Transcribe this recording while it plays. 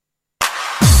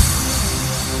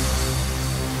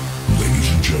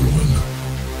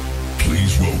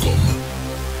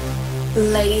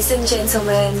Ladies and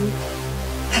gentlemen,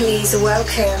 please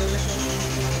welcome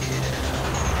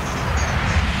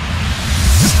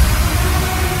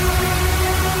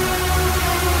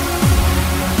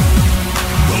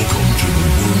to the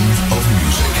world of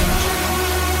music.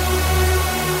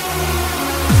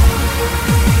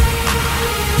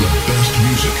 The best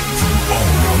music from all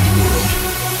around the world.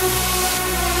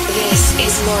 This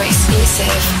is more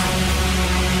exclusive.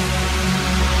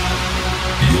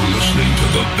 You're listening to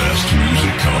the best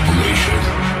music compilation.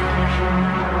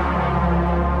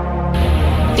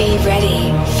 Be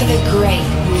ready for the great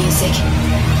music.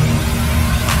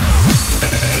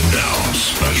 And now,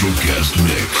 special guest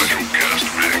mix.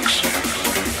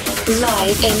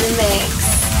 Live in the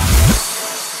mix.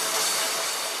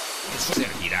 Hacer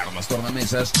girar los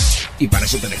tornamesas y para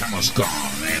eso te dejamos con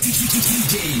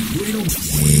DJ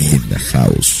in the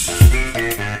house.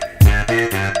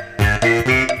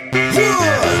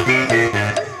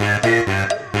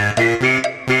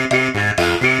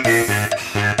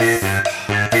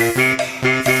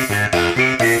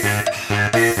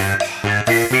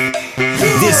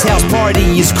 This house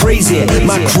party is crazy.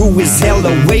 My crew is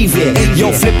hella wavy.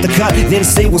 Yo, flip the cut, then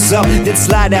say what's up, then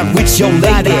slide out with your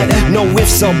lady. No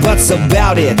ifs or buts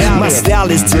about it. My style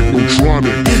is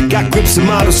technotronic. Got grips and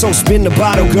models, so spin the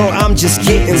bottle, girl. I'm just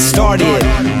getting started.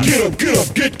 Get up, get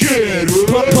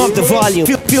Pump the volume,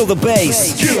 feel the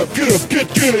bass. Get up,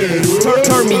 get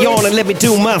Turn me on and let me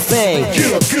do my thing.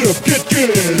 Get up,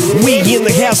 get We in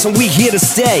the house and we here to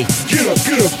stay. Get up,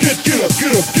 get up.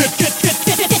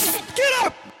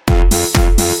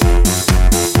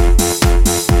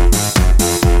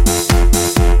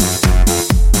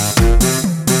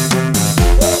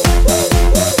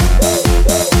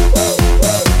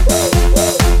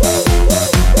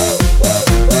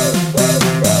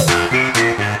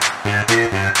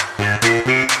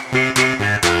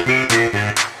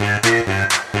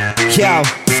 Yo,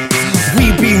 we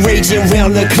be raging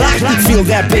round the clock. Feel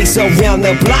that bass around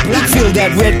the block. Feel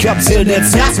that red cup to the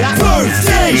top.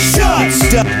 Birthday shots.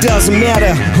 Doesn't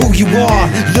matter who you are.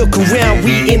 Look around,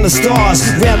 we in the stars.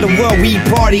 Round the world we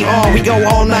party on. We go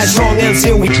all night strong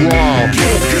until we drop.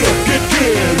 Get up.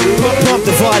 Pump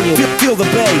the volume, feel the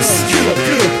bass. Get up.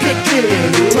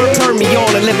 Turn me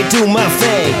on and let me do my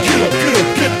thing. Get up.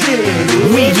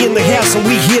 We in the house and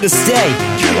we here to stay.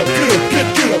 Get up.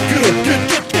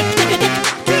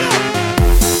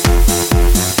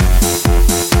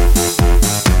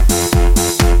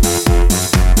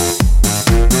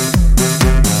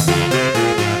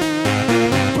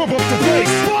 Pump up the bass.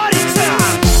 Party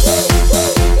time.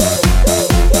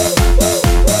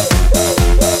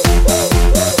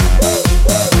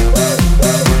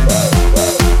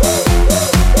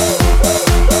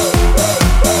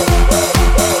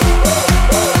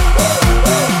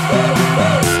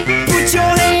 Put your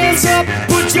hands up,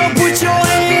 put your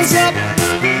hands up,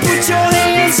 put your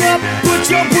hands up, put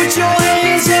your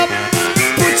hands up,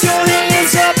 put your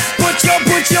hands up,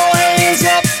 put your hands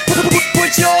up,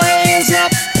 put your hands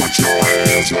up, Put your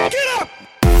hands up. get up.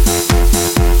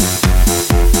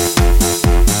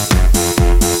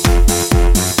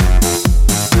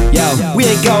 Yo, we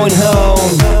ain't going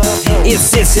home. It's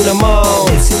 6 in the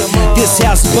morning. This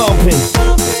house bumping.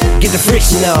 Get the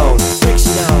friction on.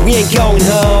 We ain't going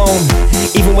home,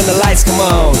 even when the lights come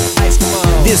on.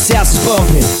 This house is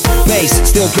bumping. Bass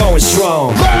still going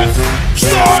strong. Let's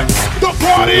start the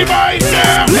party right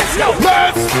now. Let's go.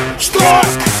 Let's start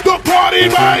the party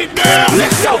right now.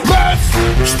 Let's go. Let's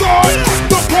start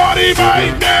the party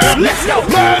right now. Let's go.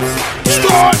 Let's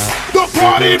start the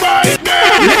party right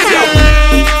now. Let's go.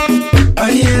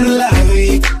 Ayer la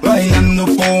vi bailando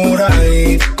por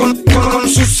ahí con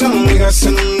sus amigas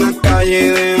en una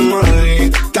calle de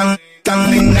Madrid. Tan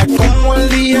linda como el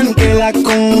día en que la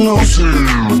conocí.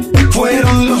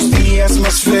 Fueron los días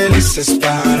más felices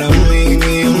para mí,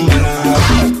 mi amada.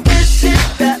 This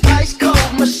is that ice cold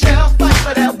Michelle fight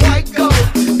for that white gold.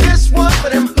 This one for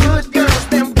them hood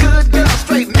girls,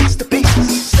 straight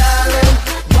masterpieces. Stylin',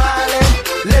 wildin',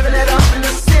 living it up in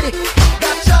the city.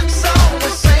 Got Chuck's on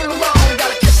with Saint Laurent,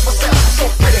 gotta kiss myself, so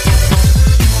pretty.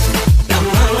 La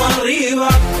mano arriba,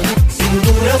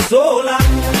 cintura sola,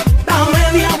 da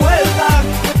media vuelta,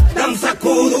 danza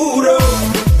kuduro.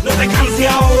 No te canses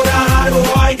ahora, algo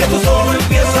hay que tú solo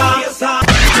empieza.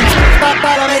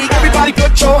 Everybody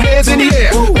put your hands in the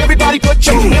air. Everybody put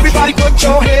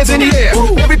your hands in the air.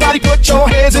 Everybody put your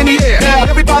hands in the air. Now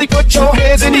everybody put your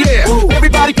hands in the air.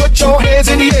 Everybody put your hands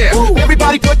in the air.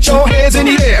 Everybody put your hands in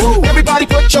the air. Everybody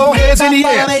put your hands in the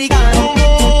air.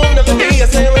 No te digas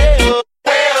ese veo.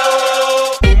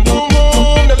 Bum, bum,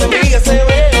 bum, no te digas ese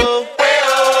veo.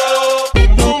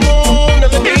 Bum, bum, bum, no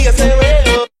te digas ese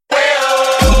veo.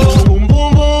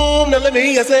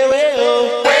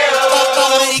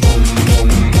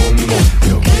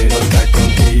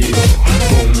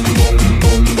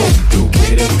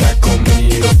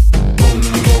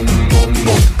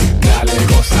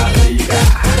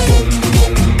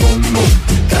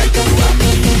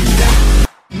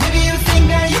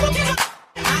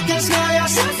 fire,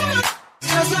 set fire.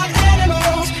 Just like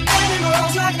animals,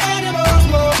 animals like animals.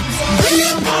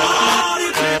 Party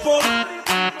people,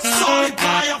 solid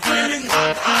fire, feeling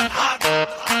hot, hot, hot.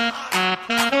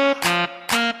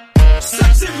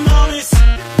 Sexy mommies,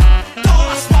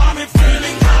 todas para me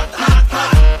feeling hot, hot,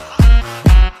 hot.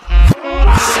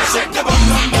 Shake the bum,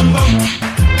 bum, bum, bum.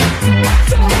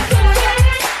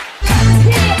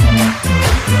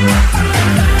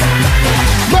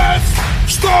 Let's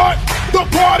start the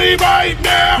party right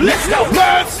now. Let's go.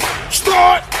 Let's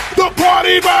start the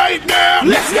party right now.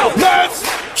 Let's go. Let's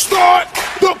start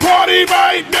the party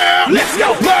right now. Let's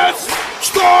go. Let's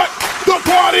start the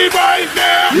party right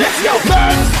now. Let's go.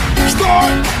 Let's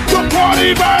start the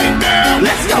party right now.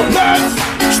 Let's go. Let's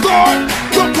start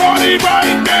the party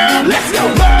right now. Let's go.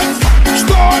 Let's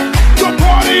start the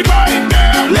party right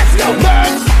now. Let's go.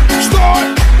 Let's start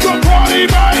the party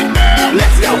right now.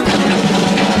 Let's go.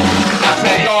 I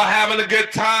say y'all having a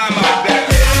good time out there.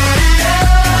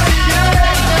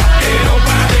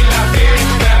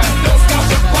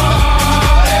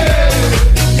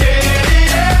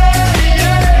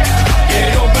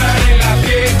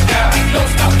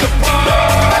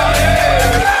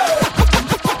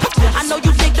 I know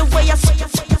you dig the way I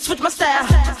switch my style.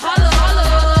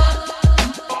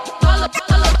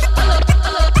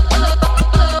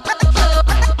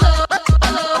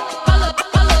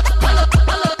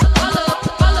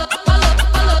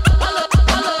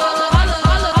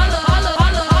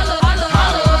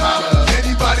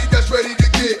 Anybody that's ready to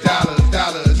get dollars,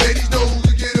 dollars. Ladies know who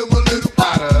can get them a little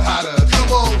hotter, hotter.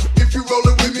 Come on, if you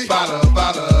rollin' with me, holla,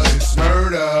 holla, it's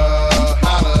murder.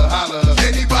 Holla, holla.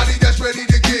 Anybody that's ready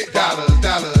to get dollars,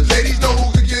 dollars. Ladies know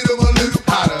who can get them a little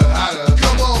hotter, hotter.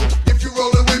 Come on, if you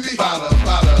rollin' with me, holla,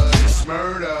 holla, it's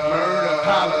murder.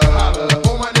 Holla, holla.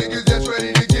 All my niggas that's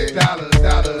ready to get dollars,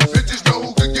 dollars. Bitches know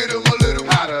who can get them a little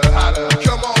hotter, hotter.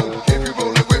 Come on, if you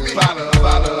rollin' with me, holla,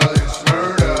 holla, it's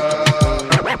murder.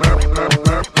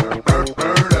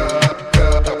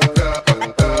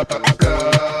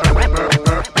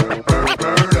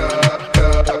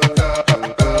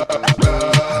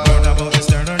 About this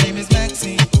girl, her name is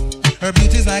Maxine. Her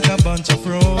beauty's like a bunch of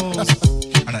roses.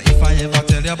 And if I ever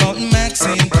tell you about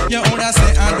Maxine, you only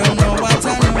say I don't know what I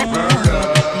know.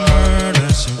 Murder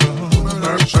she wrote.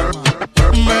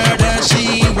 Murder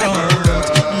she wrote.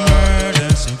 Murder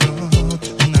she wrote.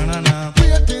 Na na na.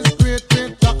 Great is great,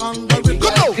 great, the hunger. Maybe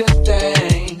that's a good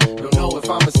thing. Don't know if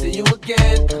I'ma see you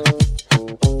again,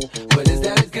 but is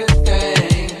that a good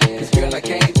thing? 'Cause girl, I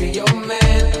can't be your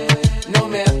man. No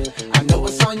man, I know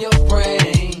what's on your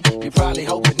brain. You probably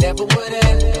hope it never would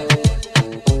end.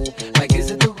 Like, is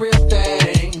it the real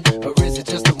thing, or is it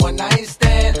just a one night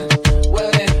stand?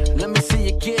 Well then, let me see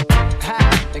you get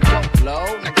high and go low.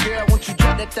 Now girl, won't you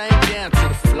drop that thing down to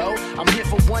the floor? I'm here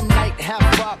for one night, how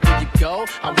far will you go?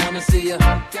 I wanna see you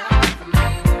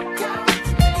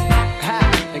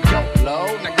high and go low.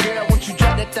 Now girl, won't you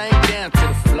drop that thing down to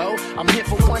the floor? I'm here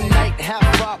for one night, how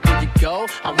far will you go?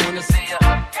 I wanna see you.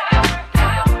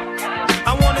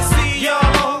 I wanna see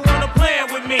y'all who wanna plan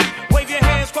with me. Wave your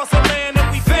hands across the land and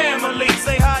we family.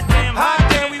 Say hot damn,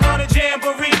 we want a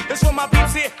jamboree. That's for my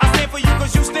peeps here. I stand for you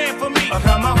 'cause you stand for me.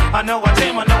 Come on, I know I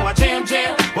jam,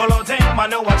 jam. Well, oh damn, I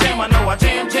know I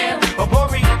jam, jam. Oh,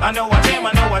 Bori, I know I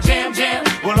jam, jam.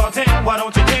 Well, oh damn, why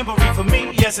don't you jamboree for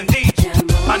me? Yes, indeed.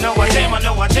 I know I jam,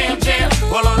 jam.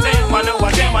 Well, oh damn, I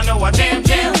know I jam,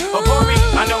 jam. Oh, Bori,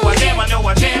 I know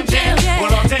I jam, jam.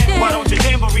 Well, oh damn, why don't you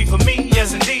jamboree for me?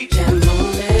 Yes, indeed.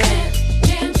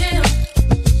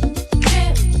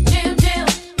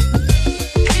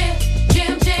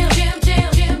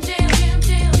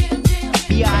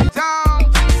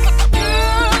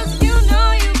 Girls, you know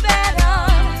you better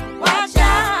watch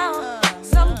out.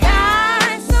 Some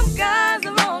guys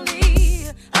are only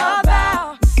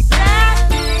about that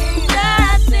thing,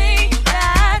 that thing,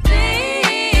 that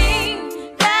thing,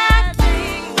 that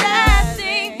thing, that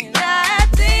thing, that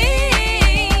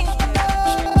thing.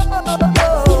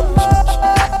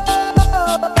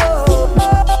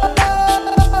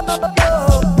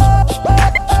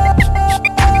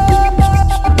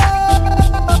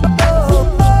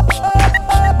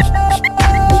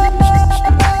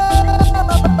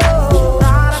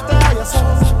 Gotta tell you so.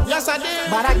 Yes, I did.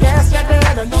 But I guess you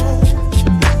didn't know.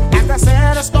 As I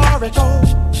said, the story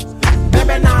goes.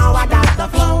 Baby, now I got the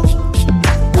flow.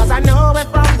 'Cause I knew it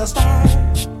from the start.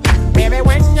 Baby,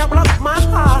 when you broke my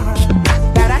heart,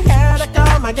 that I had to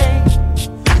come again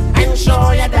and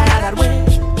show you that I'd win.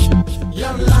 You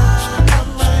lied to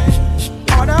me.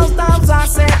 All those times I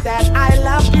said that I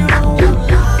loved you. You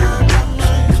lied to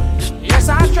me. Yes,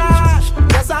 I tried.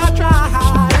 Yes, I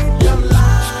tried. You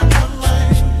lied to me.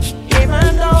 Even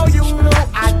though you know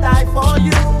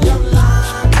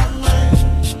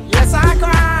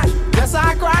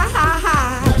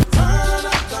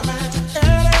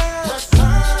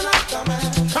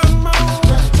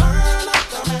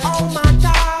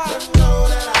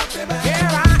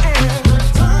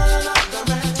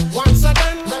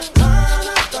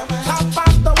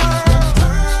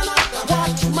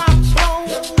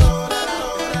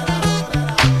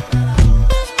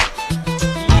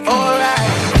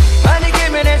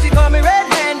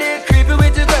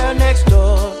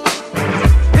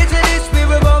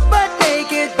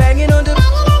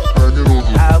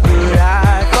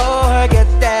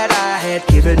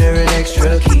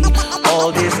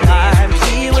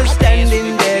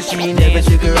me you never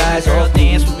took your eyes off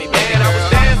me. Dance with me, baby. And I was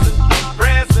dancing,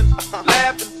 prancing,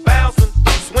 laughing, bouncing,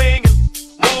 swinging,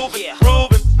 moving,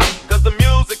 grooving. Cause the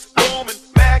music's booming,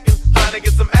 macking, trying to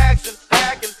get some action,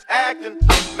 hacking, acting,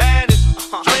 managed,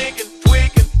 drinking,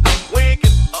 tweaking,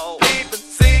 winking, peeping,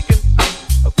 seeking.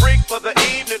 A freak for the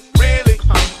evening, really,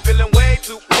 feeling way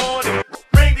too horny.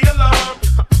 Ring the alarm.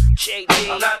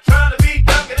 I'm not trying to be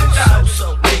Dunkin' and Donuts.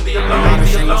 Ring the alarm,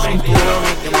 ring the alarm, ring the alarm.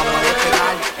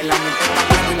 El ambiente está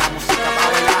bueno y la música va a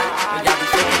bailar. Ella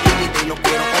dice que tiene y lo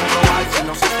quiero comprobar. Si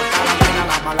no se suelta la pena,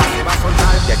 la mala se va a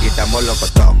soltar. Y aquí estamos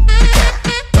locos, y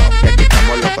aquí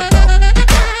estamos locos,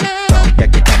 y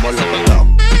aquí estamos locos,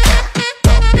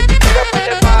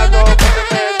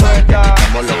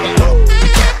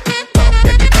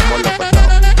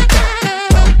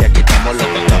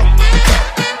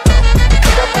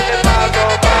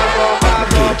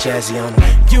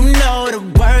 You know the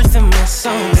words of my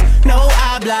songs. No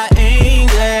habla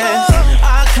English.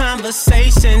 Our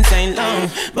conversations ain't long,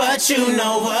 but you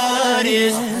know what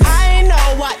is. I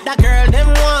know what that girl them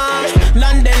want.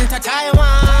 London to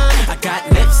Taiwan. I got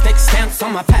lipstick stamps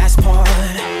on my passport.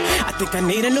 I think I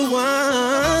need a new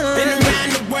one. Been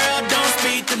around the world, don't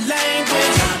speak the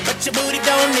language, but your booty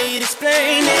don't need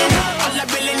explaining. All I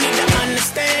really need to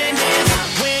understand is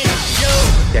when you.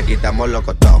 Y aquí estamos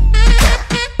locos,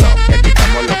 y aquí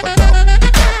estamos locos,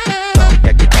 y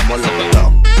aquí estamos locos,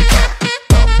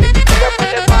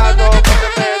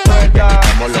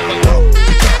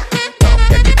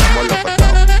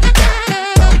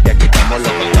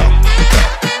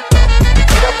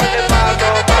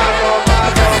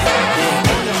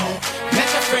 Met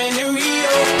your friend in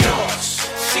Rio.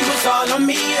 She was all on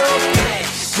me.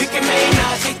 We can make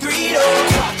Nazi 3 or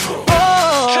 4.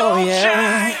 Oh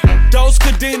yeah. Those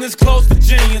cadenas close to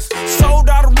genius. Sold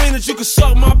out arenas, you can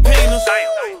suck my penis.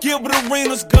 Gilbert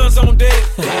Arenas, guns on deck.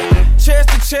 Chest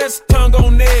to chest, tongue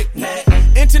on neck.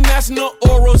 International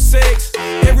oral sex.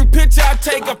 Every picture I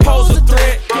take, I pose a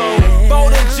threat.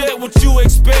 Bold and jet, what you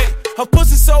expect? Her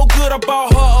pussy so good, I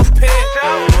bought her a pet.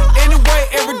 Anyway,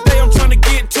 every day I'm trying to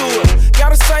get to it.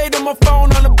 Gotta say to my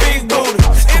phone on the big booty.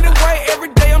 Anyway, every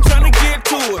day I'm trying to get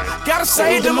to it. Gotta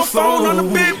say to my phone on the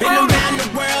big booty. Been around the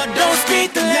world, don't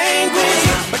speak the language,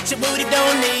 but your booty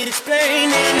don't need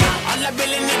explaining. All I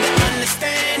really need to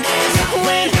understand is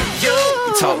when you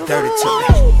talk dirty to me.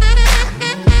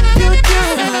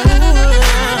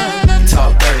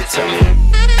 Talk dirty to me.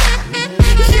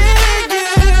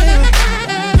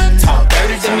 Talk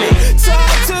dirty to me.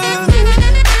 Talk to me.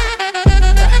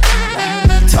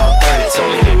 Talk dirty to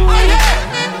me.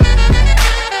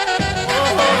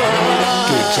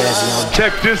 Get jazzy on.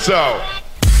 Check this out.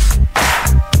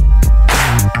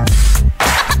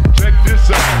 Check this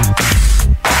out.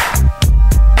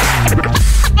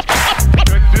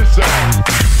 Check this out.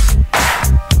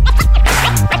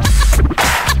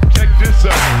 Check this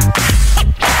out.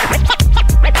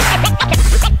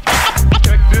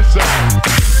 Check this out.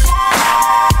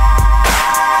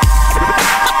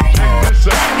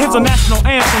 Here's a national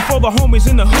anthem for the homies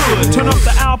in the hood. Turn up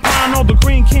the Alpine or the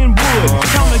Green Kenwood.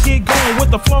 Time to get going with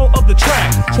the flow of the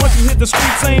track. Once you hit the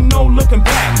streets, ain't no looking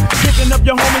back. Picking up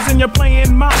your homies and you're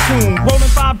playing my tune. Rolling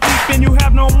 5 deep and you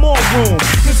have no more room.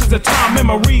 This is the time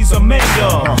memories are made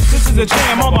of. This is a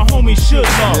jam all the homies should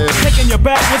love. Taking your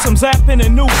back with some zapping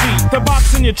and new beat. The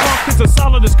box in your trunk is as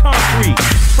solid as concrete.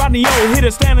 Rodney O, hit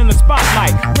it, stand in the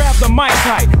spotlight. Grab the mic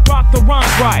tight, rock the rhyme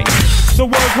right. So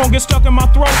words won't get stuck in my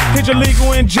throat. Hit your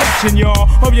legal injection, y'all,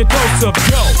 of your dose of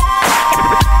dope.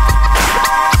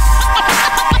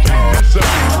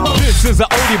 This is an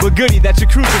oldie but goodie that you're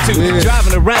cruising to.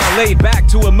 Driving around laid back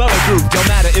to a mellow groove. Don't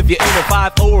matter if you're in a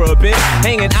 5 or a bit.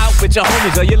 Hanging out with your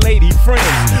homies or your lady friends.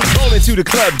 Rolling to the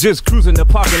club, just cruising the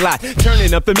parking lot.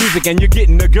 Turning up the music and you're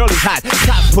getting the girlies hot.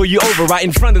 Cops pull you over right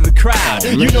in front of the crowd.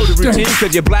 You know the routine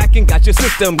cause you're black and got your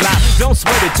system loud. Don't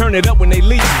sweat it, turn it up when they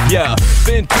leave ya.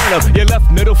 Then turn up your left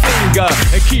middle finger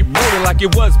and keep rolling like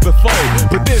it was before.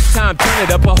 But this time turn it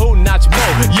up a whole notch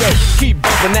more. Yo, keep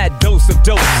bumping that dose of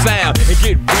dope sound and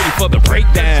get ready for the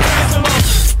breakdown.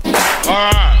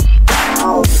 Alright.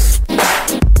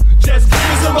 Just give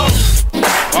me some more.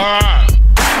 Alright.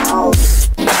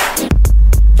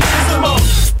 Give me some more.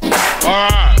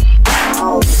 Alright.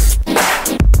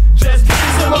 Just give me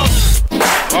some more.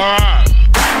 Alright.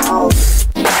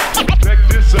 Check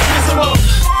this out. Give me some more.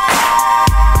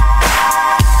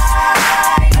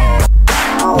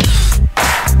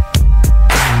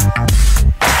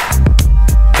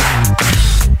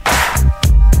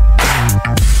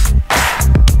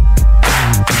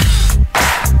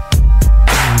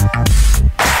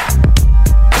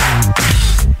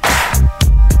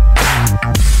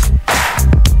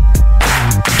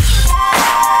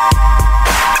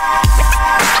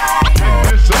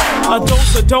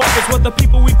 the dope is what the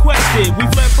people requested. We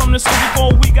fled from the city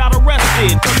before we got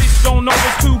arrested. Police don't know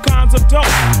there's two kinds of dope.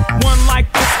 One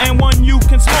like this and one you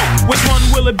can smoke. Which one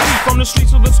will it be? From the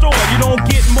streets of the store. You don't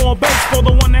get more bass for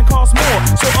the one that costs more.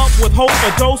 So up with hope,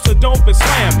 a dose of dope is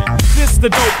slamming. This the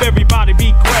dope everybody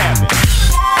be grabbing.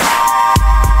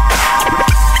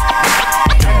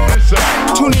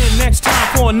 Tune in next time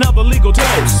for another legal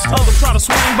dose. Others try to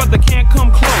swing, but they can't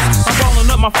come close. I'm balling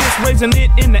up my fist, raising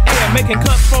it in the air, making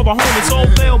cuts for the homies, so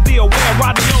they'll be aware.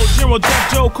 Rodney O, General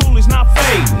Jeff, Joe Cooley's not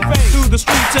fading. Through the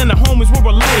streets and the homies we're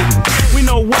relating. We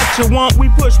know what you want, we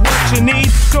push what you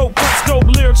need. Dope cuts, dope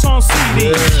lyrics on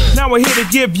CD. Now we're here to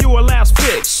give you a last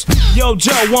fix. Yo,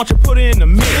 Joe, won't you put it in the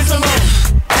mix?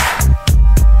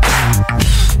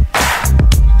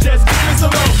 Just give me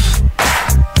some more.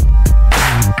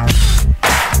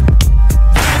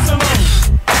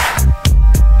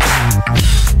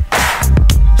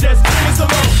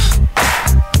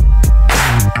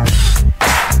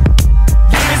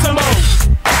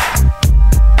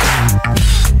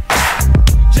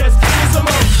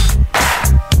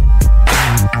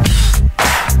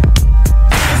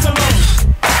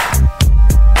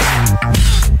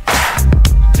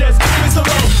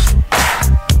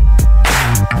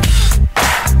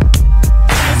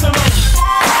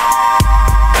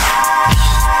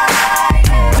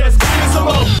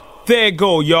 There you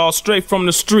go, y'all. Straight from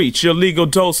the streets, your legal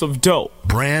dose of dope.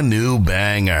 Brand new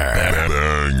banger.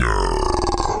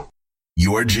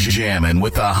 You're jamming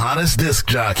with the hottest disc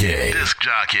jockey.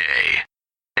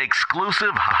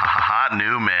 Exclusive hot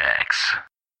new mix.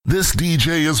 This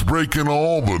DJ is breaking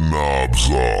all the knobs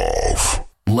off.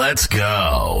 Let's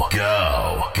go.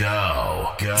 Go.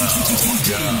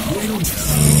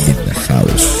 In the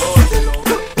house.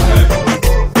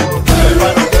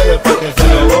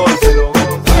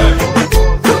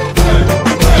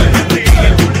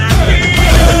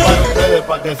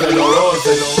 Pa' que se lo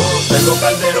gocen. Tengo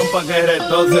calderón pa' que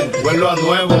retocen. Vuelvo a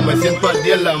nuevo, me siento al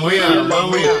día en la mía,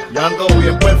 mami. Ya ando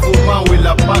bien perfumado y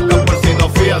las pacas por si no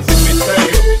fían sin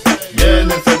misterio.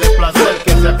 Llénense de placer,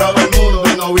 que se acaba el mundo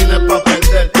y no vine pa'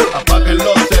 perder. Apaguen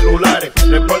los celulares,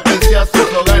 repórtense a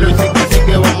sus hogares y sí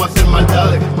que vamos a hacer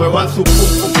maldades. Muevan su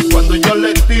pum pum cuando yo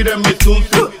les tire mi tum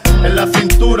tum. En la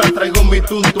cintura traigo mi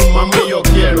tum tum, mami yo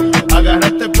quiero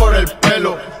agarrarte por el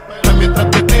pelo.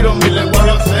 Mientras te tiro mi lengua a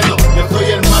los senos, yo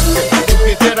soy el más que tú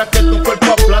quisieras que tu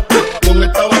cuerpo aplaste. Con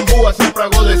esta bambúa siempre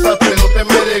hago desastre, no te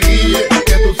me desguille,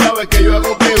 que tú sabes que yo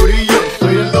hago que brille.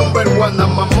 Soy el number one, nada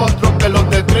más monstruo que los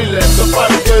de Thriller. Esto es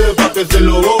para ustedes, pa' que se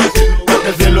lo gocen, pa'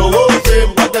 que se lo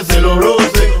gocen, pa' que se lo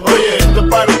rocen. Oye, esto es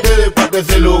para ustedes, pa' que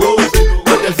se lo gocen,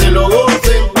 pa' que se lo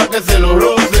gocen, pa' que se lo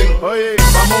rocen. Oye,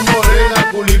 vamos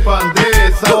morena,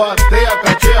 culipandea, sabatea,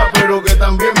 cachea, pero que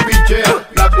también pichea,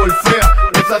 la golfea.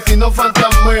 Si no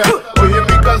fantasmea, oye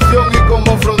mi canción y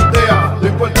como frontea. No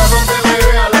importa donde me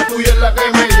vea, la tuya es la que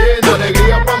me llena.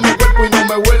 Alegría pa' mi cuerpo y no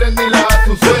me huelen ni las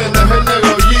azucenas. Es el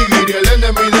negro Yigiri, el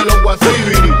enemigo de los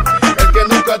guasibiri. El que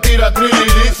nunca tira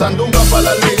trilili. Sandunga pa'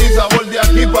 la lili, sabor de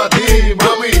aquí pa' ti,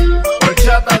 mami.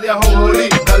 Horchata de ajonjolí,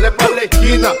 dale pa' la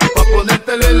esquina, pa'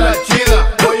 ponértele en la china.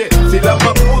 Oye, si las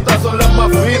más putas son las más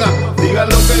finas, digan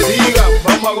lo que digan,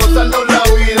 vamos a gozarnos la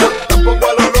vida. Tampoco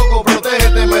a los locos,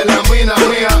 protégete, me la mina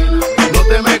mía. No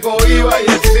te me cohibas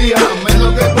y exija, a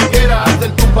menos que tú quieras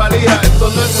hacer tu valía. Esto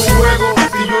no es un juego,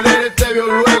 si Juliet te vio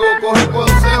luego, coge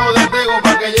consejo de Tego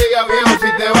pa' que llegue a viejo.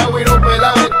 Si te va a huir un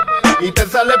pelado y te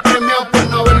sale premiado por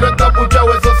no haberlo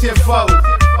encapuchado, eso sí es foul.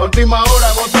 A última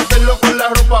hora, gózatelo con la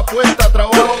ropa puesta,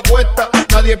 trabajo cuesta,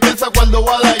 nadie piensa cuando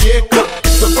va a la yesca.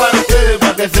 Esto es para ustedes,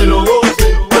 pa' que se lo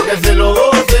gocen, pa' que se lo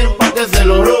gocen, pa' que se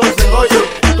lo rocen. Oye,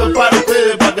 esto es para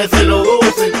ustedes, pa' que se lo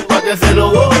gocen, pa' que se lo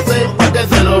gocen, pa' que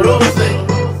se lo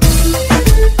rocen.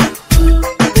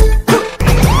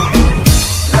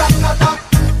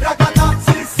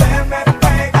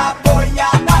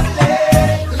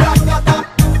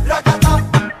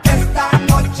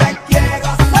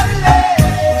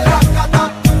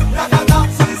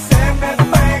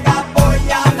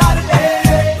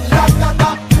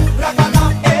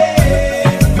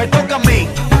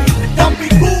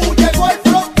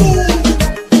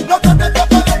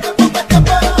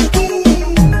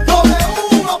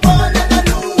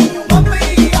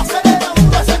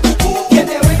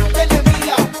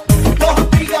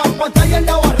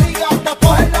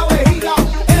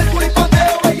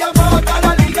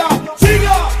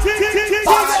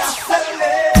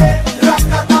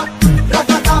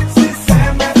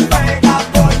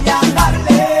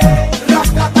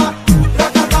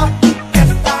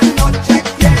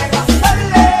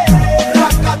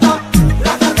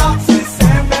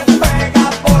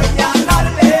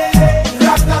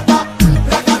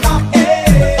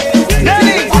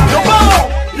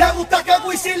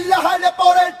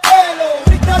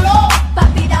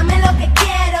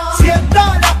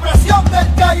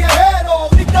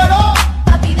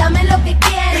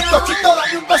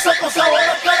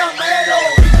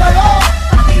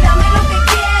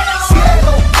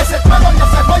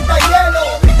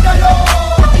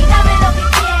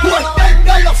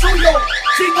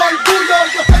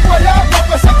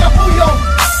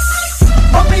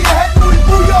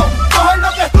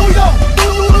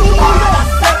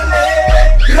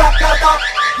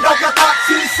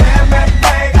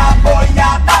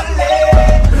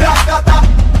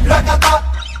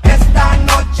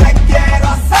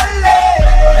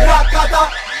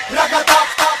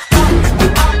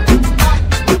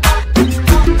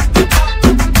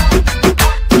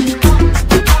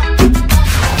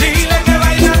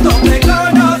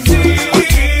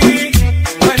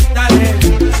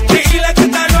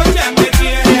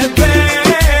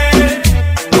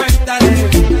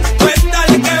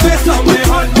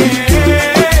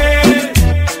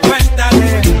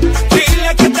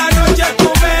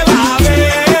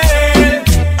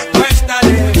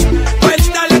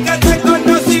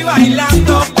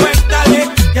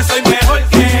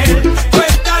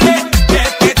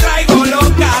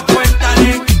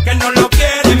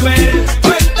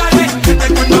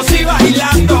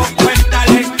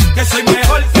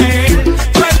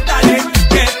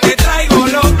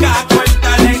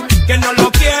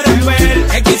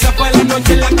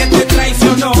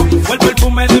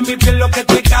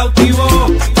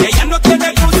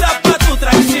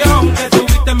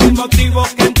 motivo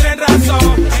que entre en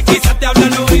razón. Quizás te habla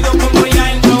al oído como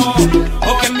ya él no,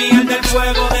 o que mía del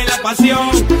fuego de la pasión.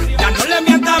 Ya no le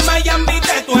mientas más y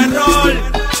admite tu error.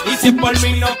 Y si por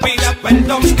mí no pidas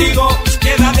perdón, digo,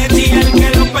 queda de ti el que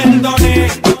lo perdone,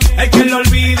 el que lo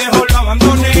olvide o lo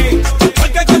abandone,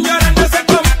 porque con llorar no se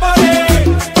compone.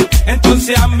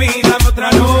 Entonces a mí dame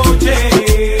otra noche,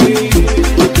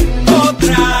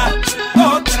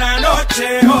 otra noche,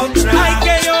 otra. Ay,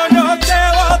 que yo no te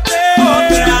bote,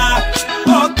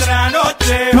 otra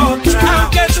noche, otra.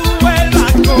 Aunque tú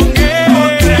vuelvas con él,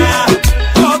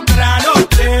 otra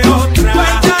noche, otra.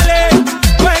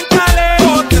 Cuéntale,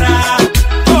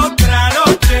 otra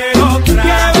noche, otra.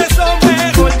 Que beso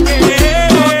mejor que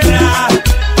él,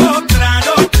 otra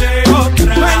noche,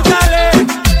 otra.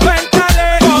 Cuéntale,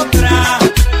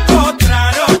 otra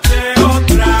noche,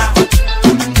 otra.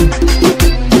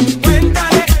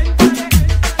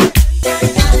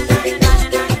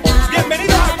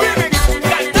 Bienvenidos a Remix,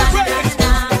 Cartel Records.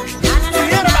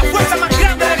 Subieron la fuerza más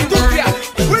grande de la industria.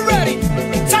 We're ready.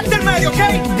 Salte el medio, ¿ok?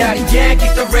 Daddy Yankee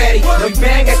está ready, Lloyd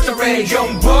Bang está ready,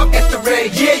 John Buck está ready,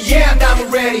 yeah, andamos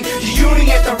ready, G-Unit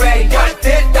está ready,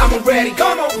 Cartel estamos ready,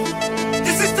 come on.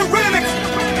 This is the remix.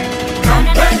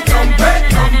 Trumpet, trumpet,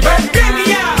 trumpet, Bring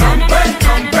me out. trumpet,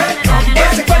 trumpet,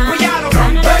 trumpet, Ese cuerpo ya lo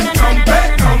trumpet,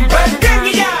 trumpet, trumpet, bring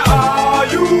me out. Are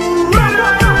you ready?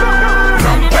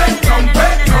 trumpet,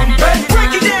 trumpet, trumpet,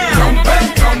 Break it down. trumpet,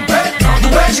 trumpet, The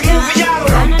way trumpet, you move it, y'all.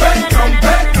 trumpet,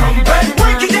 trumpet, trumpet,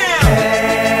 Break it down.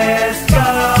 let's go.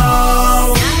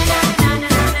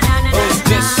 Who's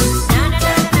this?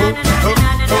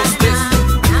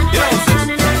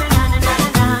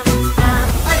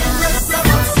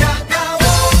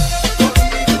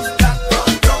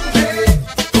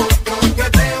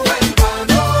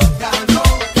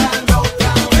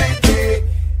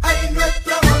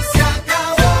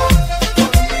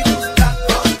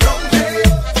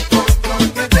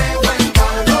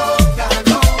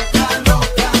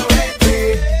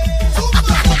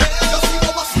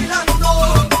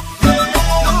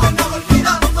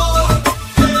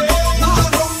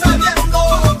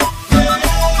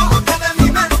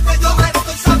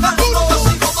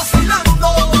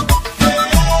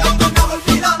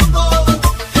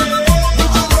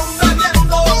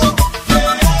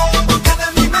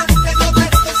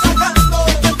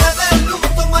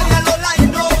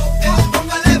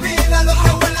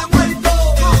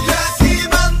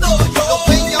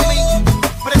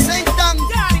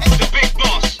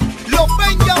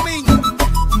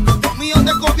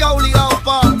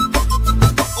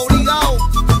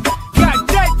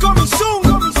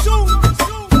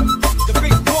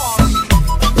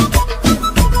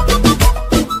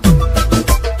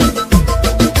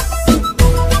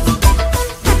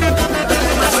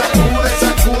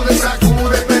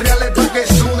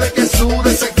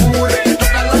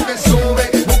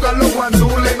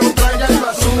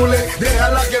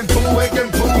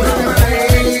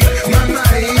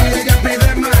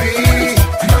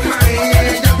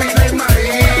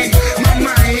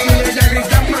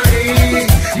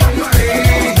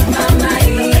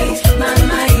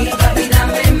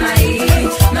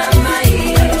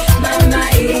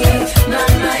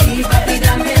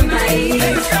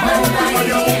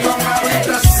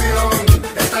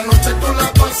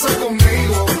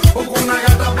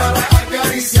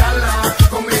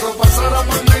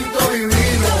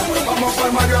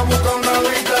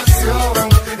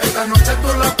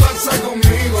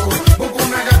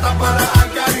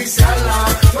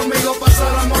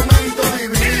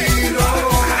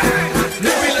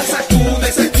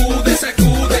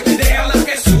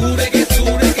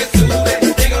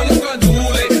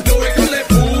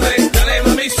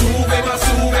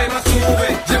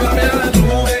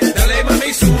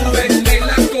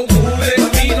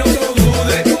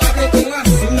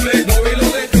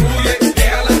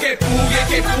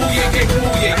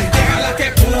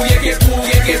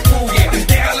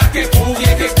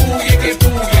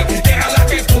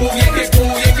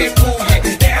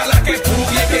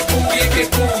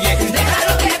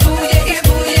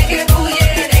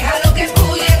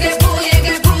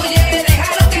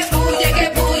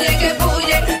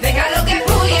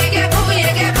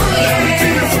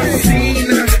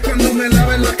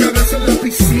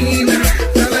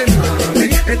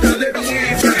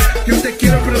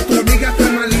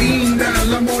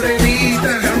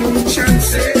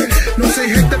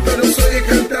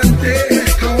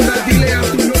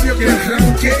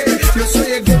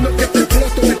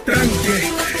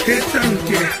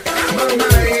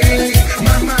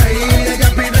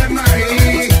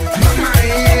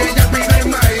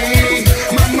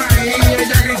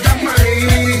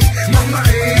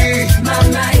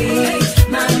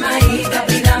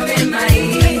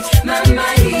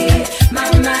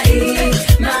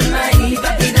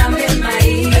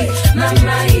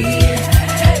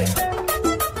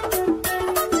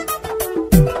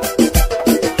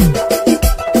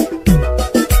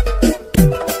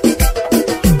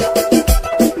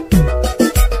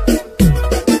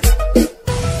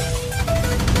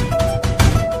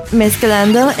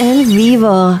 mezclando en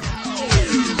vivo.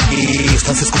 Y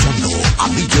estás escuchando a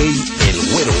DJ El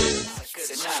Güero.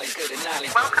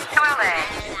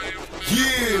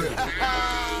 Yeah.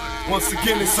 Once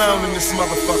again, it's sound in this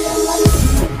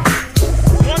motherfucker.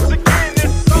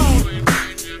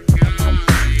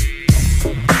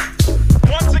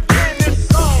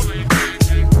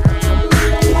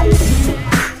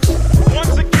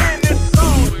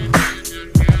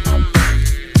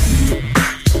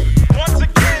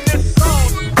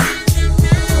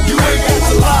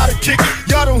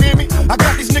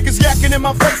 In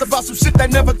my face about some shit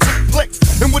that never took place.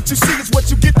 And what you see is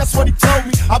what you get, that's what he told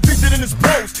me. I beat it in his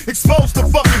pose, exposed to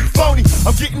fucking phony.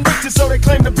 I'm getting riches, so they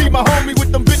claim to be my homie.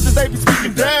 With them bitches, they be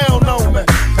speaking down on me.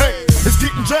 Hey, it's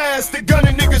getting drastic,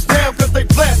 gunning niggas down cause they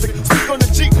plastic. Speak on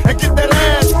the G and get that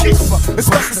ass kicked. It's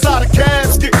stuck inside a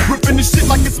casket, ripping this shit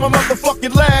like it's my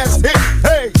motherfucking last hit.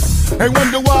 Hey, they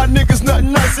wonder why niggas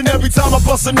nothing nice, and every time I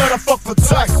bust a nut, I fuck for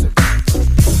Tyson.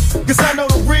 Cause I know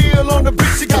the real on the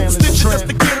bitch, she got the stitches just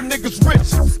to get them niggas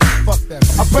rich. Fuck that.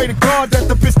 I pray to God that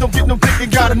the bitch don't get no dick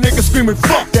and got a nigga screaming,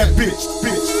 fuck that bitch,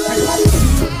 bitch, bitch.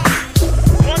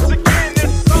 Once again,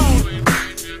 this song.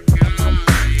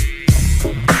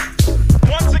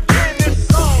 Once again, this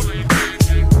song.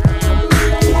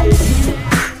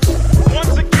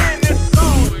 Once again, this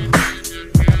song.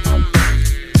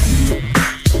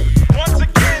 Once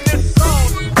again, this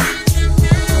song.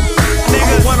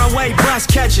 Nigga, one-way bus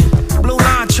catching. Blue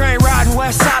line train riding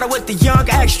west side with the young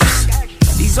extras.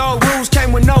 These old rules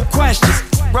came with no questions.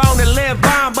 Wrong to live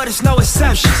by 'em, but it's no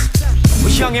exceptions.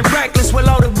 Was young and reckless with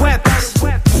loaded weapons.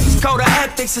 It's code of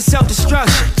ethics and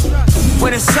self-destruction.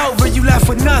 When it's over, you left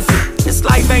with nothing. This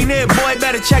life ain't it, boy,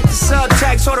 better check the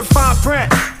subtext or the fine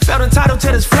print. Felt entitled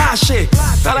to this fly shit.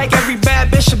 Felt like every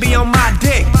bad bitch should be on my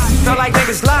dick. Felt like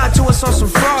niggas lied to us on some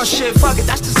fraud shit. Fuck it,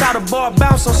 that's just how the ball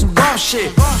bounce on some ball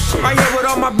shit. Right here with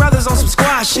all my brothers on some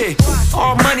squad shit.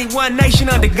 All money, one nation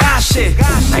under God shit.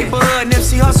 Neighborhood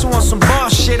Nipsey Hustle on some ball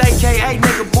shit. AKA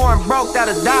nigga born broke,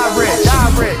 that'll die rich.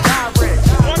 Die rich. Die rich.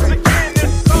 Once again,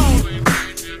 this song.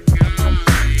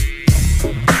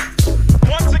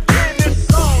 Once again, this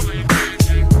song.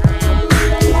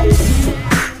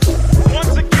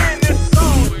 Once again, this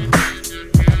song.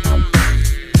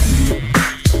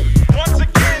 Once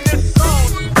again, this song.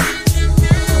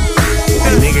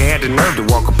 The nigga had the nerve to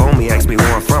walk up on me, ask me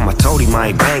where I'm from. I told him I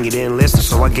ain't bang, he didn't listen,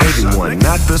 so I gave him one.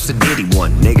 Not the Sadiddy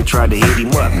one. Nigga tried to hit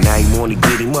him up. Now he wanna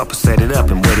get him up, I set it up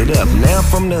and wet it up. Now I'm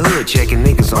from the hood, checking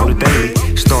niggas on the daily.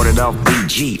 Started off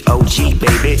BG, OG,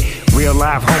 baby. Real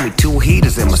live homie, 2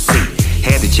 heaters in my seat.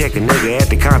 Had to check a nigga at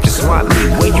the Compton SWAT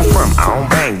league. Where you from? I don't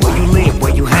bang. Where you live?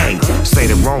 Where you hang? Say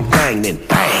the wrong thing, then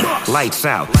bang. Lights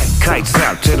out, kites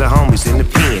out to the homies in the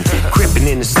pen. Crippin'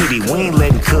 in the city, we ain't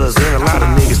letting cuz in. A lot of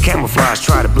niggas camouflage,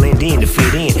 try to blend in to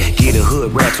fit in. Get a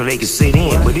hood rat so they can sit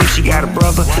in. But if she got a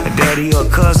brother, a daddy or a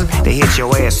cousin, they hit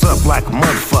your ass up like a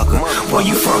motherfucker. Where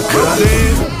you from,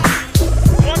 cuz?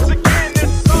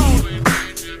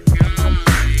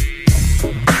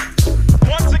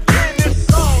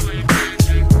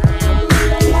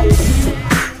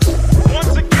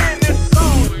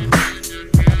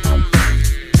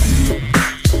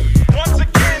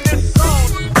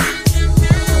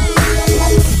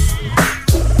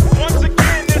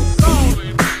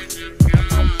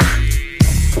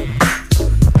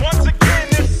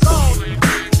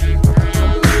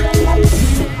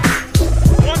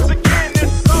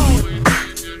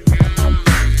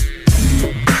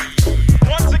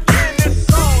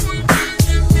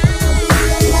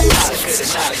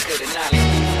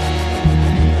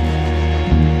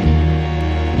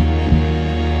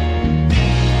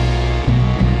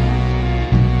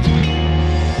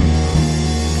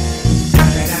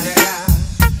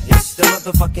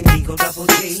 Motherfucking Eagle Double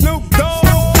G. Snoop Dogg.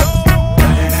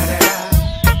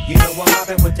 You know I'm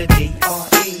mobbing with the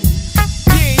D.R.E.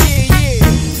 Yeah.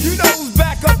 You know who's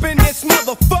back up in this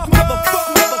motherfucker.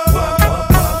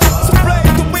 So play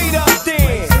the weed up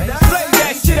then. Play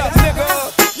that shit up, nigga.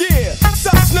 Yeah.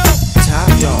 Sup, Snoop? Top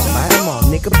dog, light 'em all,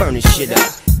 nigga, burn this shit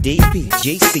up.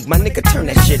 DPGC, my nigga, turn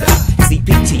that shit up.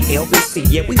 CPT, LBC,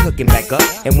 yeah, we hooking back up.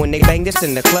 And when they bang this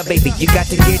in the club, baby, you got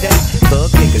to get up. Thug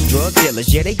niggas, drug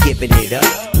dealers, yeah, they giving it up.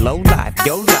 Low life,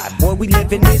 yo life, boy, we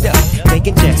living it up.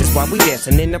 Taking chances while we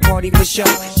dancing in the party for show.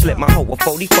 Slip my hoe a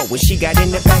 44 when she got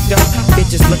in the back door.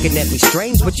 Bitches looking at me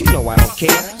strange, but you know I don't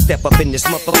care. Step up in this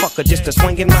motherfucker just to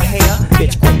swing in my hair.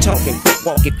 Bitch, quit talking, quit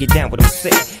walk if you're down with them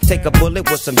sick. Take a bullet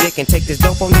with some dick and take this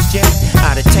dope on this jet.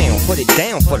 Out of town, put it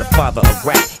down for the father of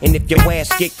rap. And if your ass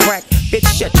get cracked, bitch,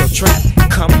 shut your trap.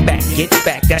 Come back, get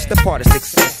back, that's the part of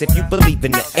success. If you believe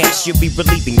in the ass, you'll be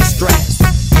relieving your stress.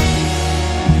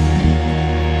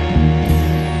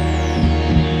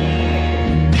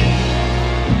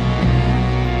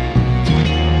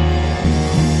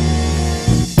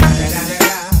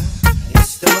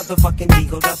 motherfucking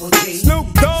Eagle Double G.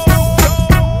 Snoop Dogg.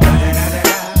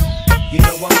 You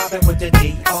know I'm mobbing with the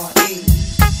D.R.E.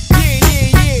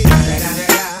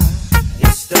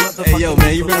 Hey yo,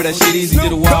 man, you remember that shit Easy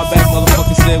did a while back?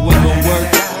 Motherfucker said wasn't gonna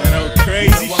work.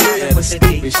 Crazy shit. That was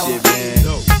stupid shit, man.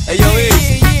 Hey yo,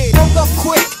 Easy. Woke up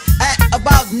quick at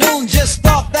about noon. Just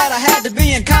thought that I had to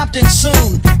be in Compton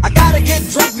soon. I gotta get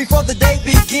drunk before the day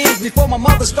begins. Before my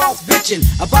mother starts bitching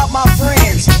about my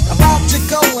friends. About to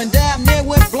go and damn near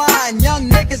went blind. Young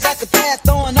niggas at the pad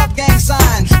throwing up gang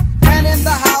signs. Ran in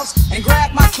the house and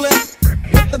grabbed my clip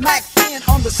with the Mac 10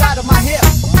 on the side of my hip.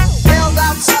 Held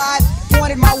outside,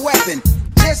 pointed my weapon.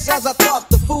 Just as I thought,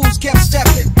 the fools kept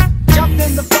stepping. Jumped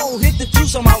in the floor, hit the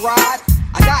juice on my ride.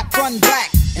 I got front and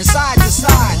back and side to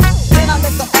side. Then I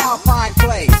let the Alpine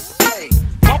play.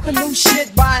 Bumping new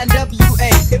shit by NWA.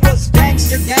 It was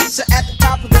gangster at the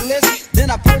top of the list. Then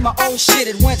I played my old shit,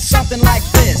 it went something like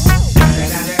this.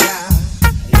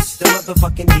 It's the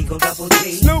motherfucking Eagle Double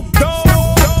G. Snoop Dogg.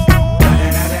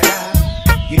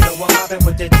 You know I'm mobbing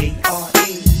with the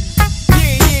D.R.E.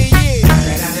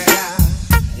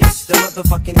 It's the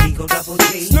motherfucking Eagle Double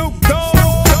G. Snoop Dogg.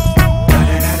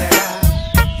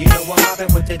 You know I'm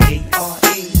mobbing with the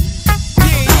D.R.E.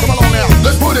 Come on now,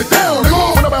 let's put it down.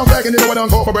 When I bounce back and you know I done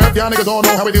call for breath. Y'all niggas all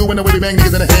know how we do when the way we bang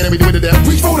niggas in the hand and we do it to death.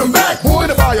 Reach for them back, boy,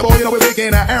 the fire, boy, you know we're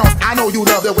making an ounce. I know you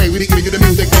love the way we be giving you the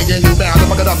music, making you bounce.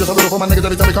 Fuck it up just a little for my niggas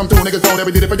every time we come through. Niggas know that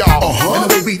we did it for y'all. And the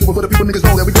way we do it for the people, niggas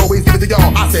know that we always give it to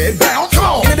y'all. I said bounce, come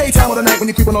on. In the daytime or the night when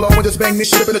you creeping along and just bang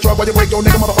this shit up in the truck while you break your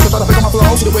nigga motherfuckers try to pick up my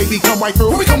flow. See the way we come right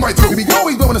through. When we come right through, we be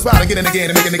always blowing the spot and getting again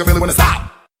and make a nigga really wanna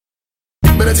stop.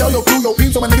 Better tell your crew, your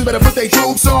peeps, so my niggas better put their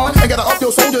troops on. And gotta up your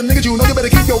soldier, niggas, you know you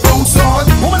better keep your boots on.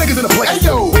 All my niggas in the place, hey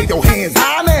yo, wave your hands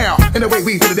high now. And the way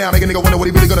we put it down, make a nigga wonder what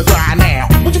he really gonna try now.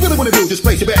 What you really wanna do, just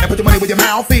place your bet and put your money where your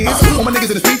mouth is. All my niggas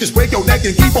in the street, just break your neck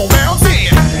and keep on bouncing.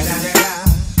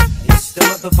 It's the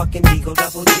motherfucking Eagle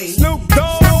Double G. Snoop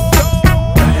Dogg.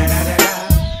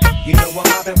 You know I'm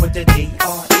mobbing with the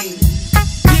D.R.E.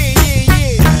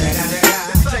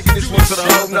 Taking this one to the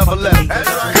whole nother level.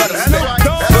 Got a Snoop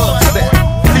Dogg.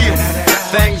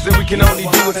 Things that we can only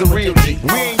do as a real G.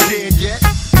 We ain't dead yet.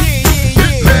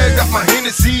 Man, got my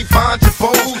Hennessy, find your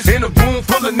foes. In a room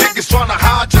full of niggas trying to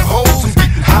hide your hoes. I'm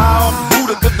getting high on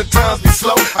Buddha cause the times be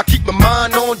slow. I keep my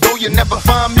mind on though you never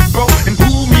find me broke. And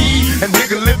who me? And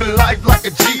nigga living life like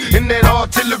a G. In that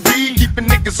artillery,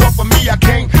 keeping niggas off of me. I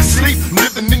can't sleep, I'm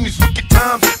living in these wicked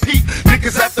times. Peak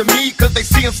niggas after me cause they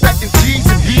see I'm stacking G's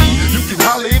and he. You can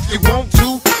holler if you want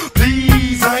to.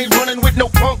 Please, I ain't running with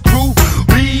no punk crew.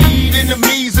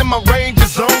 Enemies in my ranger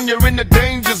zone, you're in the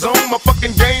danger zone. My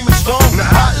fucking game is strong. The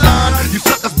hotline, you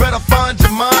suckers better find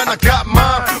your mind. I got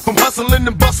mine from hustling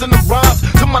and busting the rhymes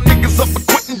to my niggas up and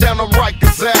quitting down the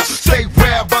Rikers out. Stay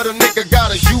rare, but a nigga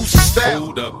gotta use the style.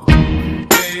 Hold up,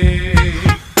 hey,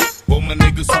 for my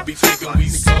niggas who be thinking we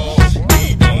soft,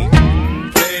 we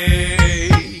don't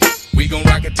play. We gon'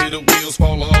 rock it till the wheels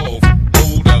fall off.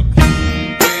 Hold up,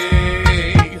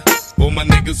 hey, for my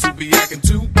niggas who be acting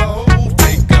too bold.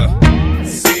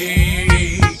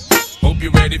 Hope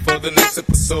you're ready for the next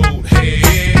episode.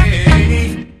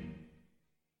 Hey,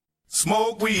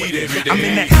 smoke weed every day. I'm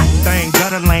in that hot thing,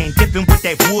 gutter lane, dipping with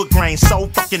that wood grain. So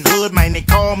fucking hood, man, they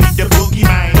call me the boogie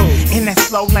man. In that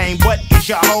slow lane, what is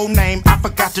your whole name? I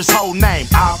forgot his whole name.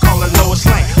 I'll call it Lois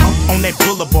Lane. Up on that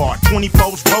boulevard,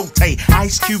 24s rotate.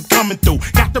 Ice Cube coming through,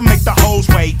 got to make the hoes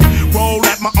wait. Roll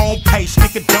at my own pace,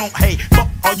 nigga don't hate. Fuck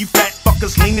all you fat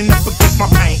fuckers leaning up against my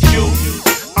paint shoes.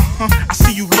 I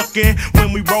see you looking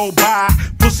when we roll by.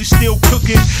 Pussy still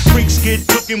cooking. Freaks get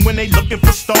cooking when they looking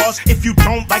for stars. If you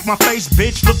don't like my face,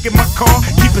 bitch, look at my car.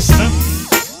 Keep it simple.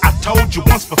 I told you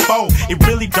once before. It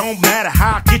really don't matter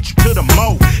how I get you to the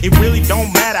mo. It really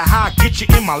don't matter how I get you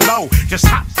in my low. Just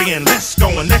hop in, let's go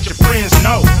and let your friends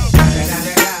know.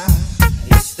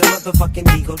 It's the motherfucking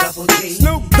Eagle Double G.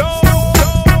 Snoop Dogg.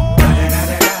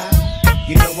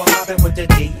 You know I'm mobbing with the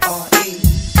D.R.E.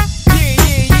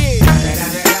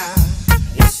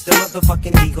 It's the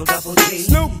motherfucking Eagle Double G.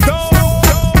 Snoop Dogg.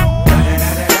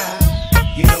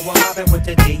 You know I'm mobbing with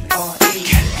the D.R.E.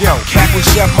 Yo, back when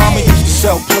Chef Mama used to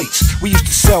sell plates, we used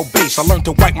to sell bass. I learned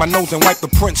to wipe my nose and wipe the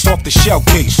prints off the shell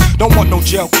case. Don't want no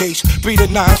gel case. 3 to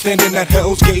 9, standing at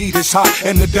Hell's Gate. It's hot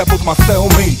and the devil's my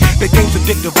cellmate. The game's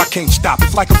addictive, I can't stop.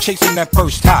 It's like I'm chasing that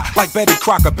first high. Like Betty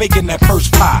Crocker baking that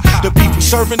first pie. The beef we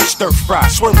serving is stir fry.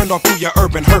 Swerving on through your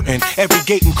urban hurting. Every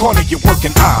gate and corner you're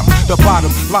working, I'm the bottom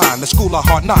line. The school of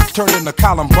hard knocks turned into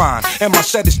Columbine. And my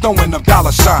set is throwing up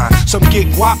dollar sign. Some get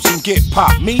guap, some get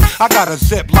pop. Me, I got a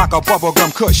zip like a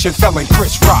bubblegum cushion selling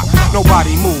Chris Rock.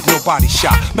 Nobody move, nobody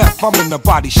shot. Meth, I'm in the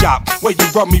body shop where you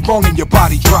rub me wrong and your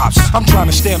body drops. I'm trying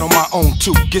to stand on my own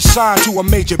too. Get signed to a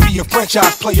major, be a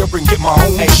franchise player and get my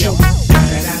own shoe.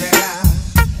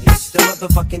 It's the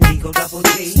motherfucking Eagle Double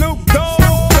G. Snoop Dogg.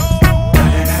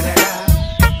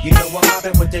 You know I'm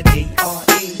mobbing with the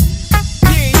D.R.E.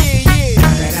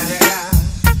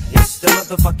 It's the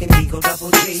motherfucking Eagle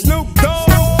Double G. Snoop Dogg.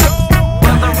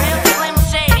 Well, the real Slim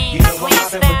Shady, You know I'm please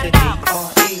mobbing with the stand up.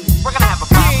 D.R.E. We're gonna have a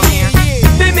problem here.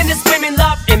 Women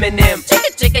love Eminem.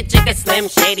 Chicka, Slim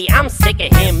Shady, I'm sick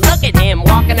of him. Look at him,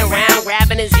 walking around,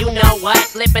 grabbing his you-know-what,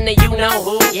 flipping the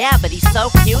you-know-who. Yeah, but he's so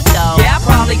cute, though. Yeah, I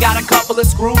probably got a couple of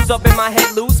screws up in my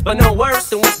head loose, but no worse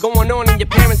than what's going on in your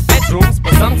parents' bedrooms.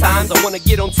 But sometimes I wanna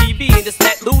get on TV and just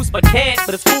let loose, but can't.